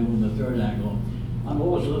another angle and the third angle. I'm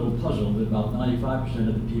always a little puzzled that about 95%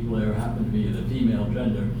 of the people there happen to be the female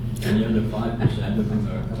gender, and the other 5% of them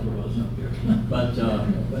are a couple of us up here. But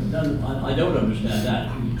none, I don't understand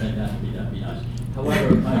that. You think that'd be nice.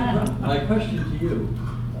 However, my question to you,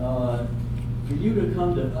 for you to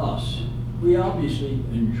come to us, we obviously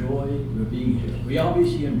enjoy your being here. We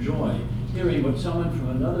obviously enjoy hearing what someone from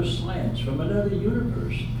another science, from another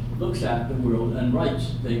universe, looks at the world and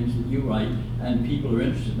writes things that you write, and people are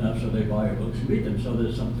interested enough so they buy your books and read them, so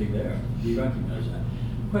there's something there. We recognize that.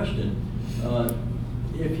 Question,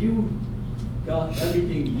 if you got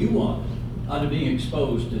everything you wanted out of being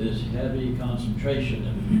exposed to this heavy concentration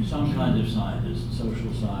of some kind of scientists,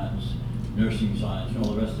 social science, nursing science, and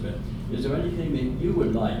all the rest of it, is there anything that you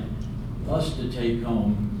would like us to take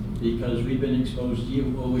home because we've been exposed to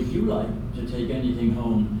you, or would you like to take anything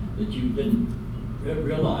home that you didn't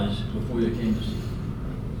realize before you came to see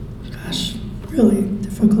it? Gosh, really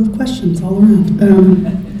difficult questions all around.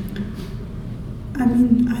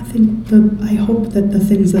 I hope that the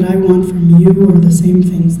things that I want from you are the same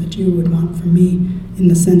things that you would want from me, in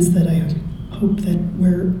the sense that I hope that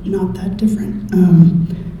we're not that different.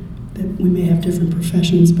 That we may have different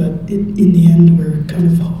professions, but in the end, we're kind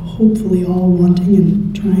of hopefully all wanting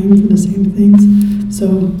and trying for the same things.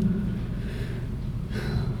 So,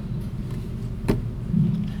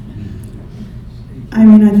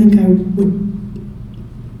 I think I would.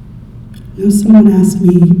 Someone asked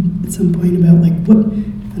me at some point about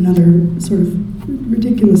another sort of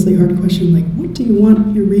ridiculously hard question, what do you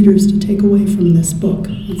want your readers to take away from this book?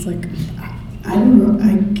 It's like, I don't know.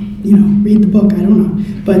 Read the book. I don't know.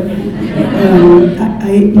 But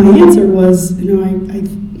my answer was,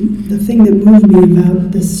 the thing that moved me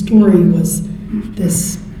about this story was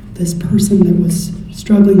this person that was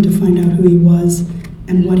struggling to find out who he was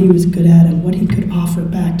and what he was good at and what he could offer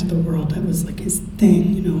back to the world. That was his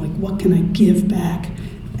thing, what can I give back?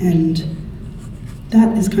 And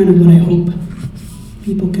that is kind of what I hope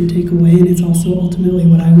people can take away, and it's also ultimately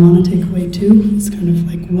what I want to take away too. It's kind of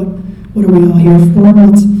like, what are we all here for?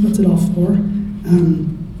 What's it all for?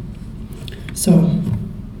 So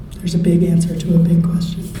there's a big answer to a big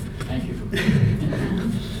question. Thank you. Okay.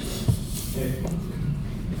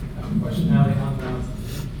 I have a question, Nellie.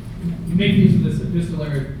 You make use of this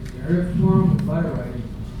epistolary narrative form with letter writing.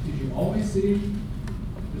 Did you always see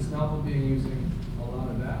this novel being using a lot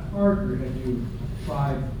of that part, or had you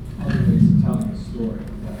tried other ways of telling a story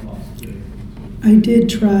that lost it? I did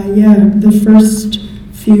try, yeah. The first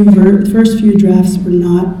few drafts were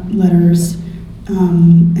not letters,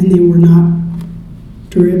 and they were not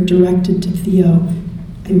directed to Theo.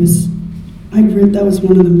 That was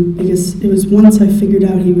one of the biggest. It was once I figured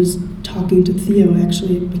out he was talking to Theo.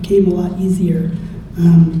 Actually, it became a lot easier.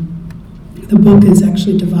 The book is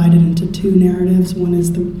actually divided into two narratives. One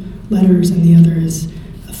is the letters, and the other is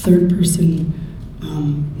a third-person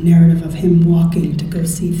narrative of him walking to go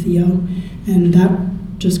see Theo, and that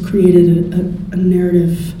just created a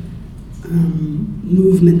narrative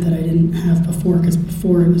movement that I didn't have before, because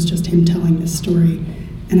before it was just him telling this story,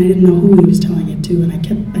 and I didn't know who he was telling it to, and I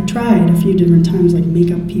tried a few different times, like, make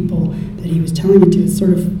up people that he was telling it to. It's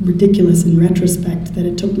sort of ridiculous in retrospect that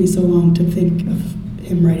it took me so long to think of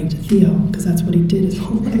him writing to Theo, because that's what he did his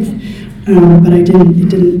whole life. But it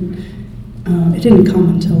didn't come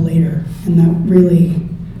until later, and that really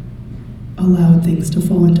allowed things to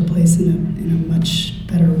fall into place in a much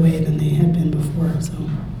better way than they had been before. So,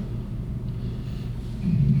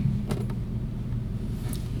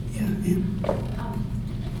 yeah, Anne.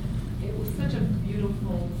 It was such a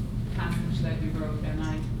beautiful passage that you wrote, and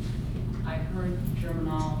I heard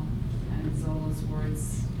Germinal and Zola's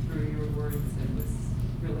words through your words. It was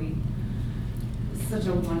really such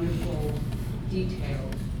a wonderful,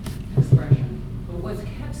 detailed expression. But what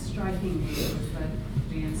kept striking me was that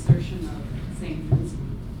the insertion of St.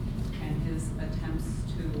 Vincent and his attempts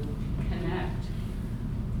to connect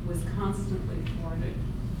was constantly thwarted,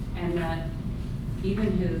 and that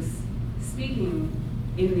even his speaking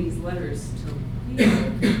in these letters to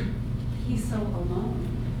Theo, he's so alone.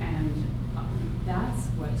 And that's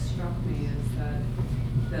what struck me, is that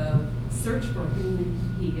the search for who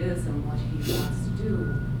he is and what he wants to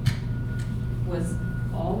do was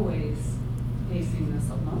always facing this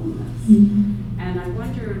aloneness. Mm-hmm. And I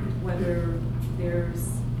wondered whether there's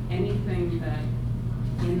anything that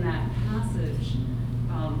in that passage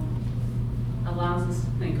allows us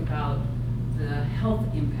to think about the health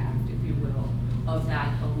impact, if you will, of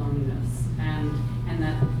that aloneness, and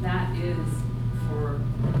that is, for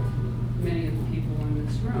many of the people in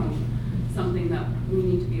this room, something that we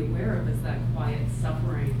need to be aware of, is that quiet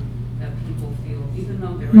suffering that people feel, even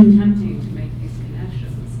though they're attempting to make these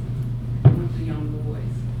connections with the young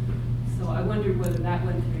boys. So I wondered whether that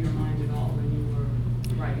went through your mind at all when you were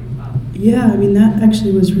writing about it. Yeah, I mean, that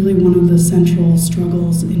actually was really one of the central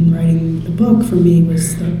struggles in writing the book for me,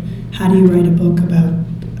 was how do you write a book about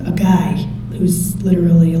a guy who's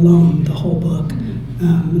literally alone the whole book?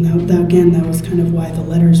 And that was kind of why the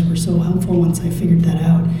letters were so helpful once I figured that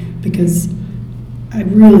out, because I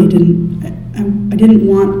really I didn't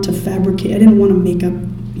want to fabricate, I didn't want to make up,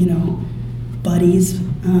 buddies,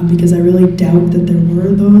 because I really doubt that there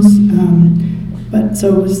were those. But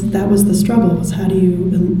so that was the struggle, was how do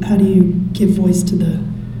you give voice to the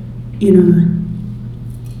inner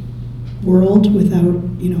world without,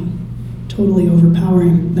 totally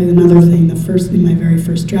overpowering. Like, another thing, in my very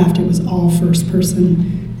first draft, it was all first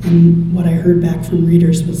person, and what I heard back from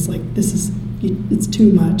readers was like, it's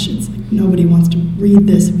too much. It's like, nobody wants to read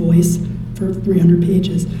this voice for 300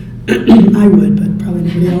 pages. I would, but probably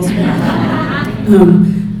nobody else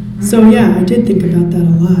would. So yeah, I did think about that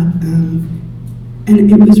a lot. And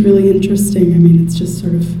it was really interesting. I mean, it's just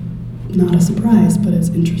sort of not a surprise, but it's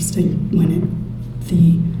interesting when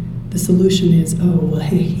the solution is,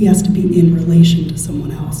 he has to be in relation to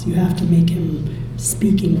someone else. You have to make him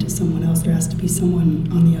speaking to someone else. There has to be someone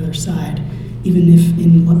on the other side, even if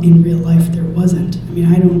in real life there wasn't. I mean,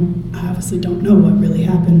 I obviously don't know what really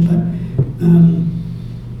happened, but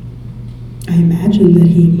I imagine that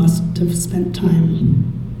he must have spent time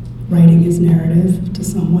writing his narrative to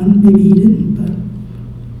someone. Maybe he didn't, but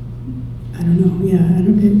I don't know. Yeah,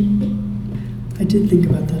 I did think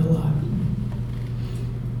about that a lot.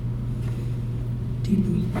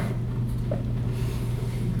 Deeply.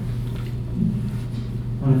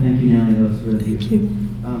 I want to thank you, Nellie. That was really Thank beautiful. you.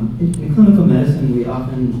 In clinical medicine, we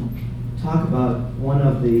often talk about one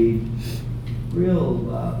of the real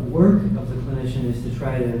work of the clinician is to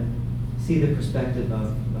try to see the perspective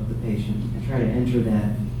of the patient and try to enter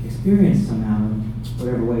that experience somehow in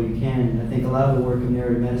whatever way you can. And I think a lot of the work of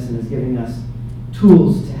narrative medicine is giving us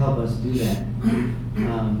tools to help us do that.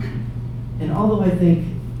 And although I think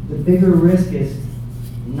the bigger risk is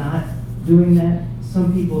not doing that,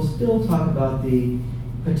 some people still talk about the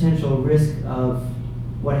potential risk of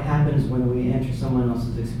what happens when we enter someone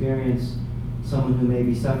else's experience, someone who may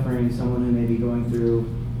be suffering, someone who may be going through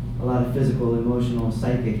a lot of physical, emotional,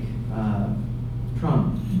 psychic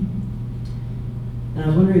trauma. And I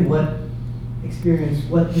was wondering what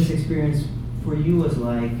this experience for you was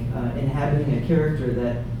like, inhabiting a character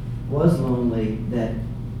that was lonely, that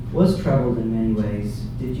was troubled in many ways.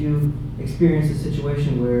 Did you experience a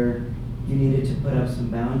situation where you needed to put up some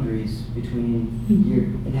boundaries between your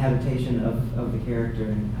inhabitation of the character,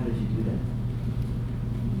 and how did you do that?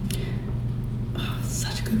 Oh,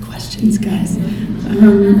 such good questions, guys.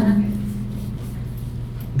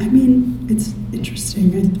 I mean, it's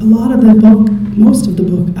interesting. A lot of the book, most of the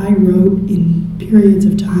book, I wrote in periods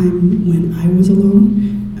of time when I was alone,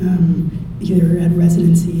 either at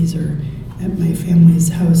residencies or at my family's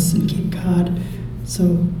house in Cape Cod.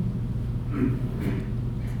 So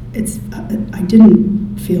I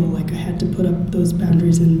didn't feel like I had to put up those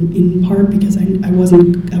boundaries in part because I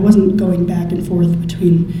wasn't going back and forth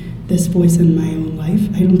between this voice and my own life.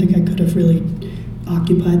 I don't think I could have really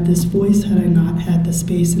occupied this voice had I not had the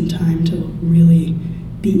space and time to really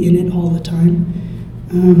be in it all the time.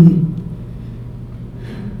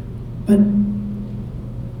 But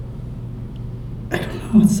I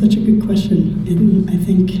don't know, it's such a good question. And I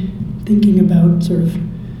think thinking about sort of,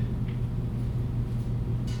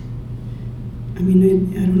 I mean,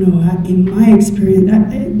 I don't know, in my experience,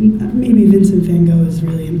 maybe Vincent van Gogh is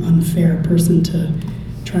really an unfair person to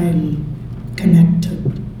try and connect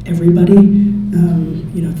to everybody,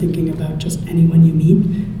 thinking about just anyone you meet,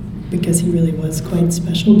 because he really was quite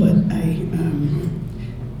special. But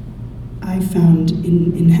I found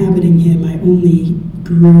in inhabiting him, I only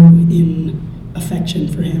grew in affection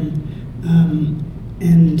for him.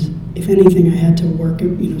 And if anything, I had to work,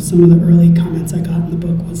 some of the early comments I got in the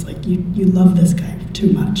book was like, you love this guy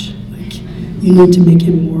too much. Like, you need to make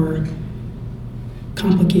him more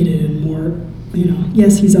complicated and more,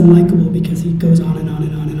 yes, he's unlikable because he goes on and on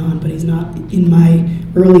and on and on, but he's not, in my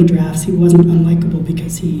early drafts, he wasn't unlikable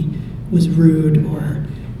because he was rude or,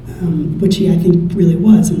 which he, I think, really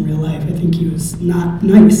was in real life. I think he was not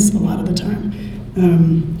nice a lot of the time.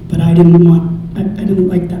 But I didn't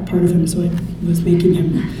like that part of him, so I was making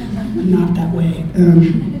him not that way.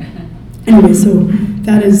 Anyway, so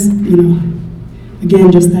that is,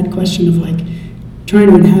 again, just that question of like trying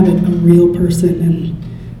to inhabit a real person, and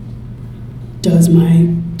does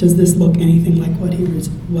this look anything like what he was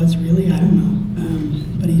really? I don't know.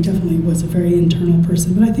 But he definitely was a very internal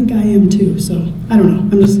person, but I think I am too, so I don't know.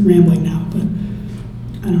 I'm just rambling now, but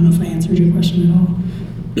I don't know if I answered your question at all.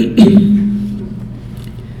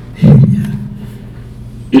 Yeah.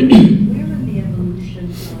 Where in the evolution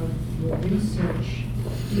of your research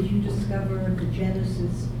did you discover the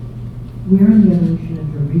genesis? Where in the evolution of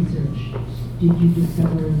your research did you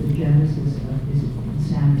discover the genesis of his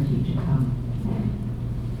insanity to come?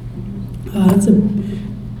 That's a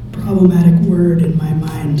problematic word in my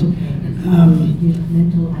mind. His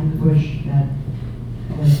mental anguish that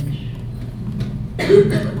went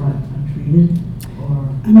untreated, or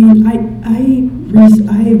I mean,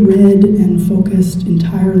 I read and focused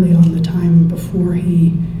entirely on the time before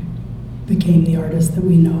he became the artist that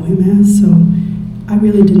we know him as. So I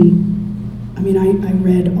really didn't. I mean, I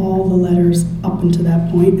read all the letters up until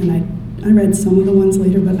that point, and I read some of the ones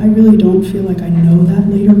later, but I really don't feel like I know that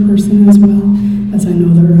later person as well as I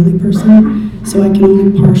know the early person. So I can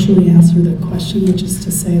only partially answer the question, which is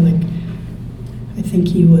to say, like, I think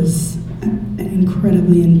he was an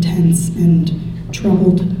incredibly intense and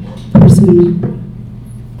troubled person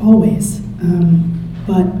always.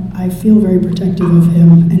 But I feel very protective of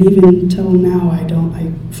him, and even till now, I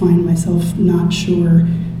find myself not sure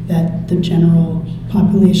that the general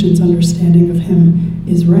population's understanding of him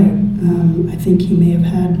is right. I think he may have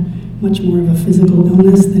had much more of a physical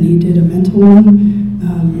illness than he did a mental one.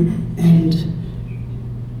 And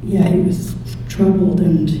yeah, he was troubled,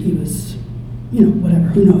 and he was, whatever,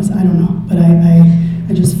 who knows, I don't know. But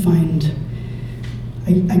I just find,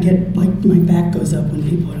 I get, like, my back goes up when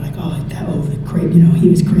people are like, he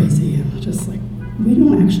was crazy. And I'm just like, we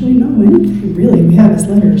don't actually know anything, really. We have his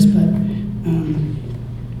letters, but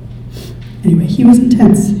anyway, he was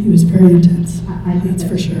intense. He was very intense. I think that's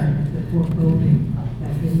for sure. The foreboding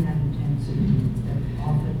that in that intensity, that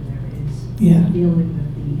often there is Yeah. the feeling that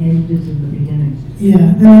the end is in the beginning. Yeah,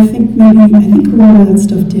 and I think a lot of that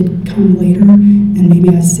stuff did come later, and maybe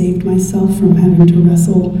I saved myself from having to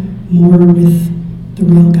wrestle more with the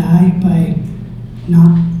real guy by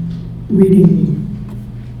not reading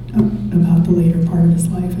about the later part of his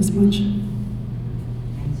life as much.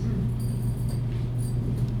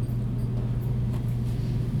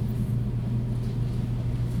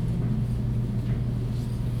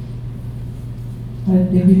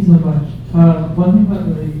 Thank you so much. One thing that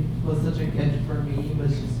really was such a gift for me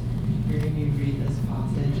was just hearing you read this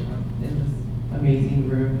passage in this amazing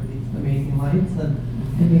room with these amazing lights. And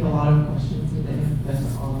I think a lot of questions today have been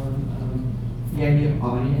on the idea of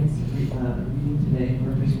audience, reading today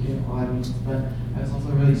for a particular audience. But I was also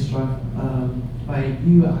really struck by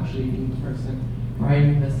you actually being the person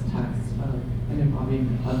writing this text and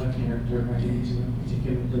embodying of a character writing to a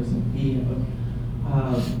particular person,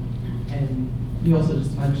 and you also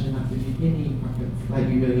just mentioned at the beginning that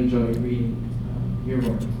you really enjoy reading your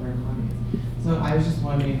work for an audience. So I was just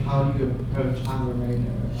wondering, how do you approach as a writer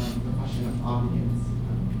the question of audience?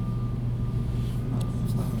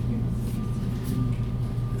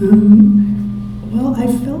 Well,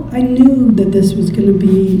 I knew that this was going to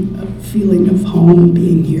be a feeling of home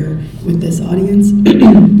being here with this audience.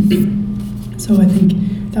 So I think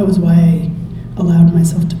that was why I allowed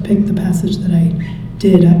myself to pick the passage that I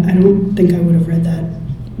did. I don't think I would have read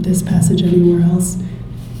this passage anywhere else.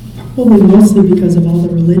 Probably mostly because of all the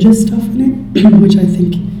religious stuff in it, which I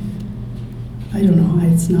think, I don't know, I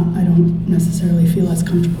don't necessarily feel as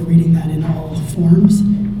comfortable reading that in all forms.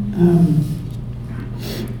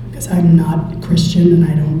 Because I'm not Christian, and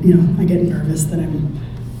I don't, I get nervous that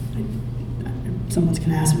someone's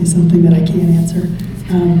going to ask me something that I can't answer.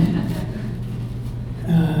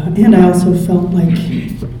 And I also felt like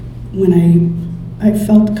when I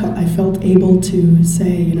felt able to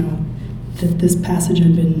say, that this passage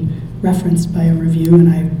had been referenced by a review and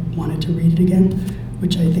I wanted to read it again,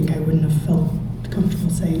 which I think I wouldn't have felt comfortable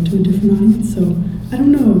saying to a different audience. So I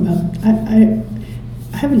don't know about, I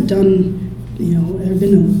haven't done, there have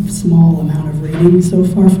been a small amount of reading so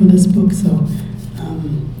far for this book, so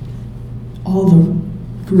all the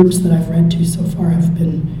groups that I've read to so far have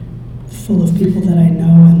been full of people that I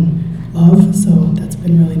know and love, so that's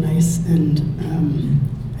been really nice, and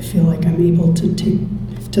I feel like I'm able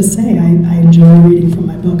to say I enjoy reading from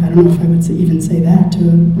my book. I don't know if I would even say that to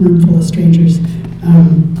a room full of strangers,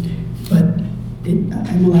 but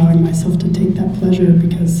I'm allowing myself to take that pleasure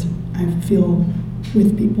because I feel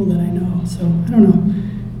with people that I know, so I don't know.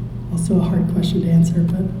 Also a hard question to answer,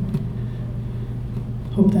 but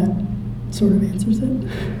hope that sort of answers it.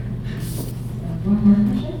 One more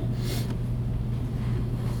question?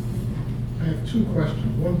 I have two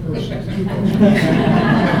questions. One person, two questions.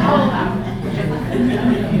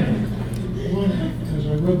 One, as I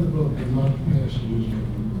read the book and not passages,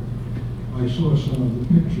 I saw some of the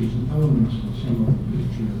pictures and elements of some of the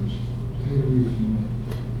pictures.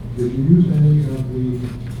 Did you use any of the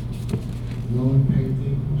known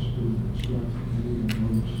paintings to construct any of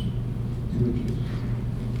those images?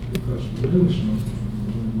 Because what I was noticing was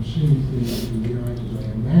I was seeing things through the eyes as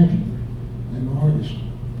I imagined an artist.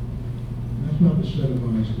 That's not the set of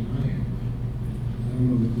eyes that I have. I don't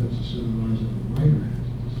know if that's the set of eyes that the writer has.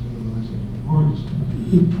 It's the set of eyes that an artist has.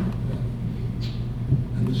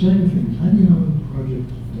 And the second thing is, how do you know when the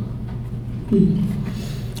project is done?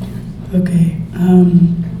 Okay.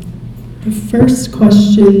 The first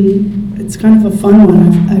question, it's kind of a fun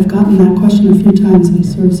one. I've gotten that question a few times and it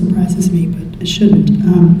sort of surprises me, but it shouldn't.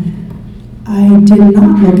 I did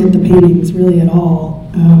not look at the paintings really at all.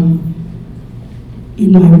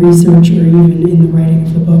 In my research or even in the writing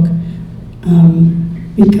of the book,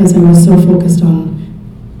 because I was so focused on,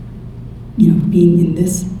 being in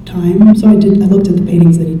this time. So I looked at the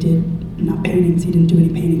paintings that he did, not paintings, he didn't do any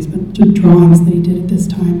paintings, but drawings that he did at this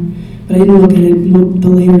time. But I didn't look at the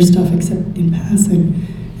later stuff except in passing.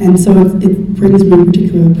 And so it brings me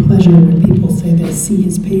particular pleasure when people say they see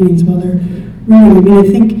his paintings while they're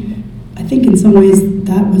reading. I think in some ways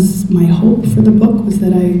that was my hope for the book, was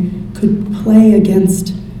that I could play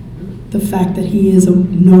against the fact that he is a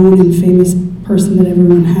known and famous person that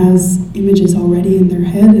everyone has images already in their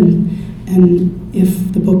head, and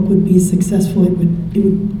if the book would be successful, it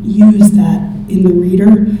would use that in the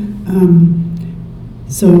reader.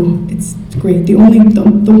 So it's great. The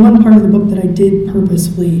one part of the book that I did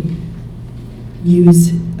purposefully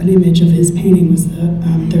use an image of his painting was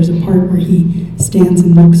there's a part where he stands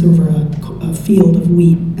and looks over a field of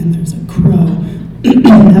wheat, and there's a crow.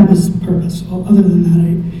 That was purposeful. Other than that,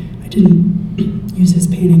 I didn't use his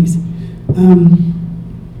paintings.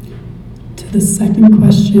 To the second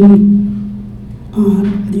question,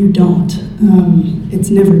 You don't. It's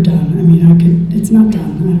never done. I mean, it's not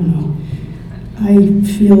done. I don't know.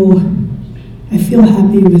 I feel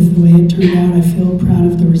happy with the way it turned out. I feel proud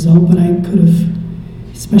of the result, but I could have,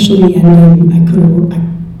 especially the ending,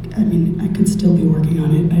 I could still be working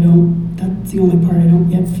on it. That's the only part I don't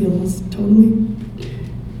yet feel is totally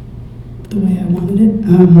the way I wanted it.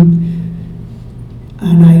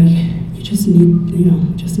 You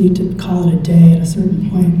just need to call it a day at a certain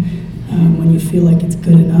point when you feel like it's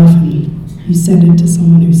good enough, and you send it to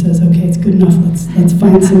someone who says, "Okay, it's good enough. Let's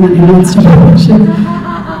find someone who wants to publish it."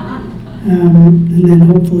 And then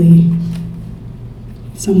hopefully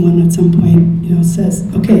someone at some point, says,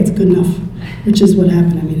 "Okay, it's good enough," which is what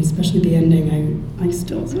happened. I mean, especially the ending. I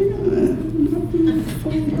still was like, I'm not really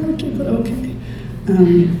fully like it, but okay.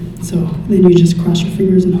 So then you just cross your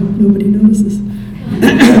fingers and hope nobody notices.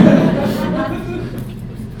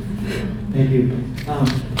 Thank you.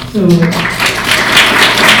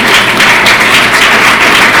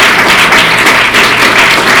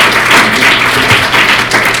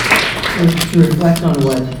 To reflect on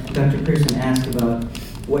what Dr. Pearson asked about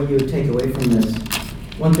what you would take away from this,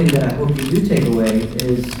 one thing that I hope you do take away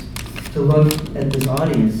is to look at this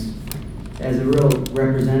audience as a real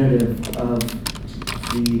representative of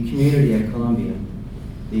the community at Columbia,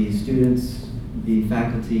 the students, the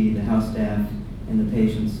faculty, the house staff, and the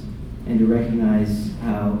patients, and to recognize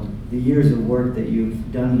how the years of work that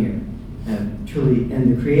you've done here have truly,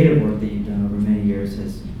 and the creative work that you've done over many years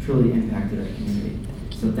has truly impacted our community.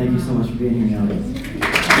 So thank you so much for being here, Nellie.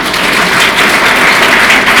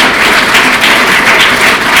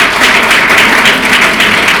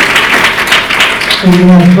 So we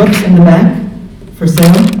have books in the back for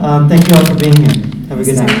sale. Thank you all for being here. Have a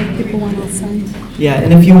good night. People want it signed. Yeah,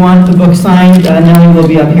 and if you want the book signed, Nellie will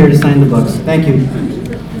be up here to sign the books. Thank you.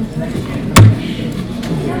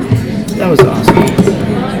 That was awesome.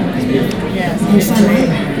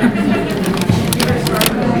 Yes.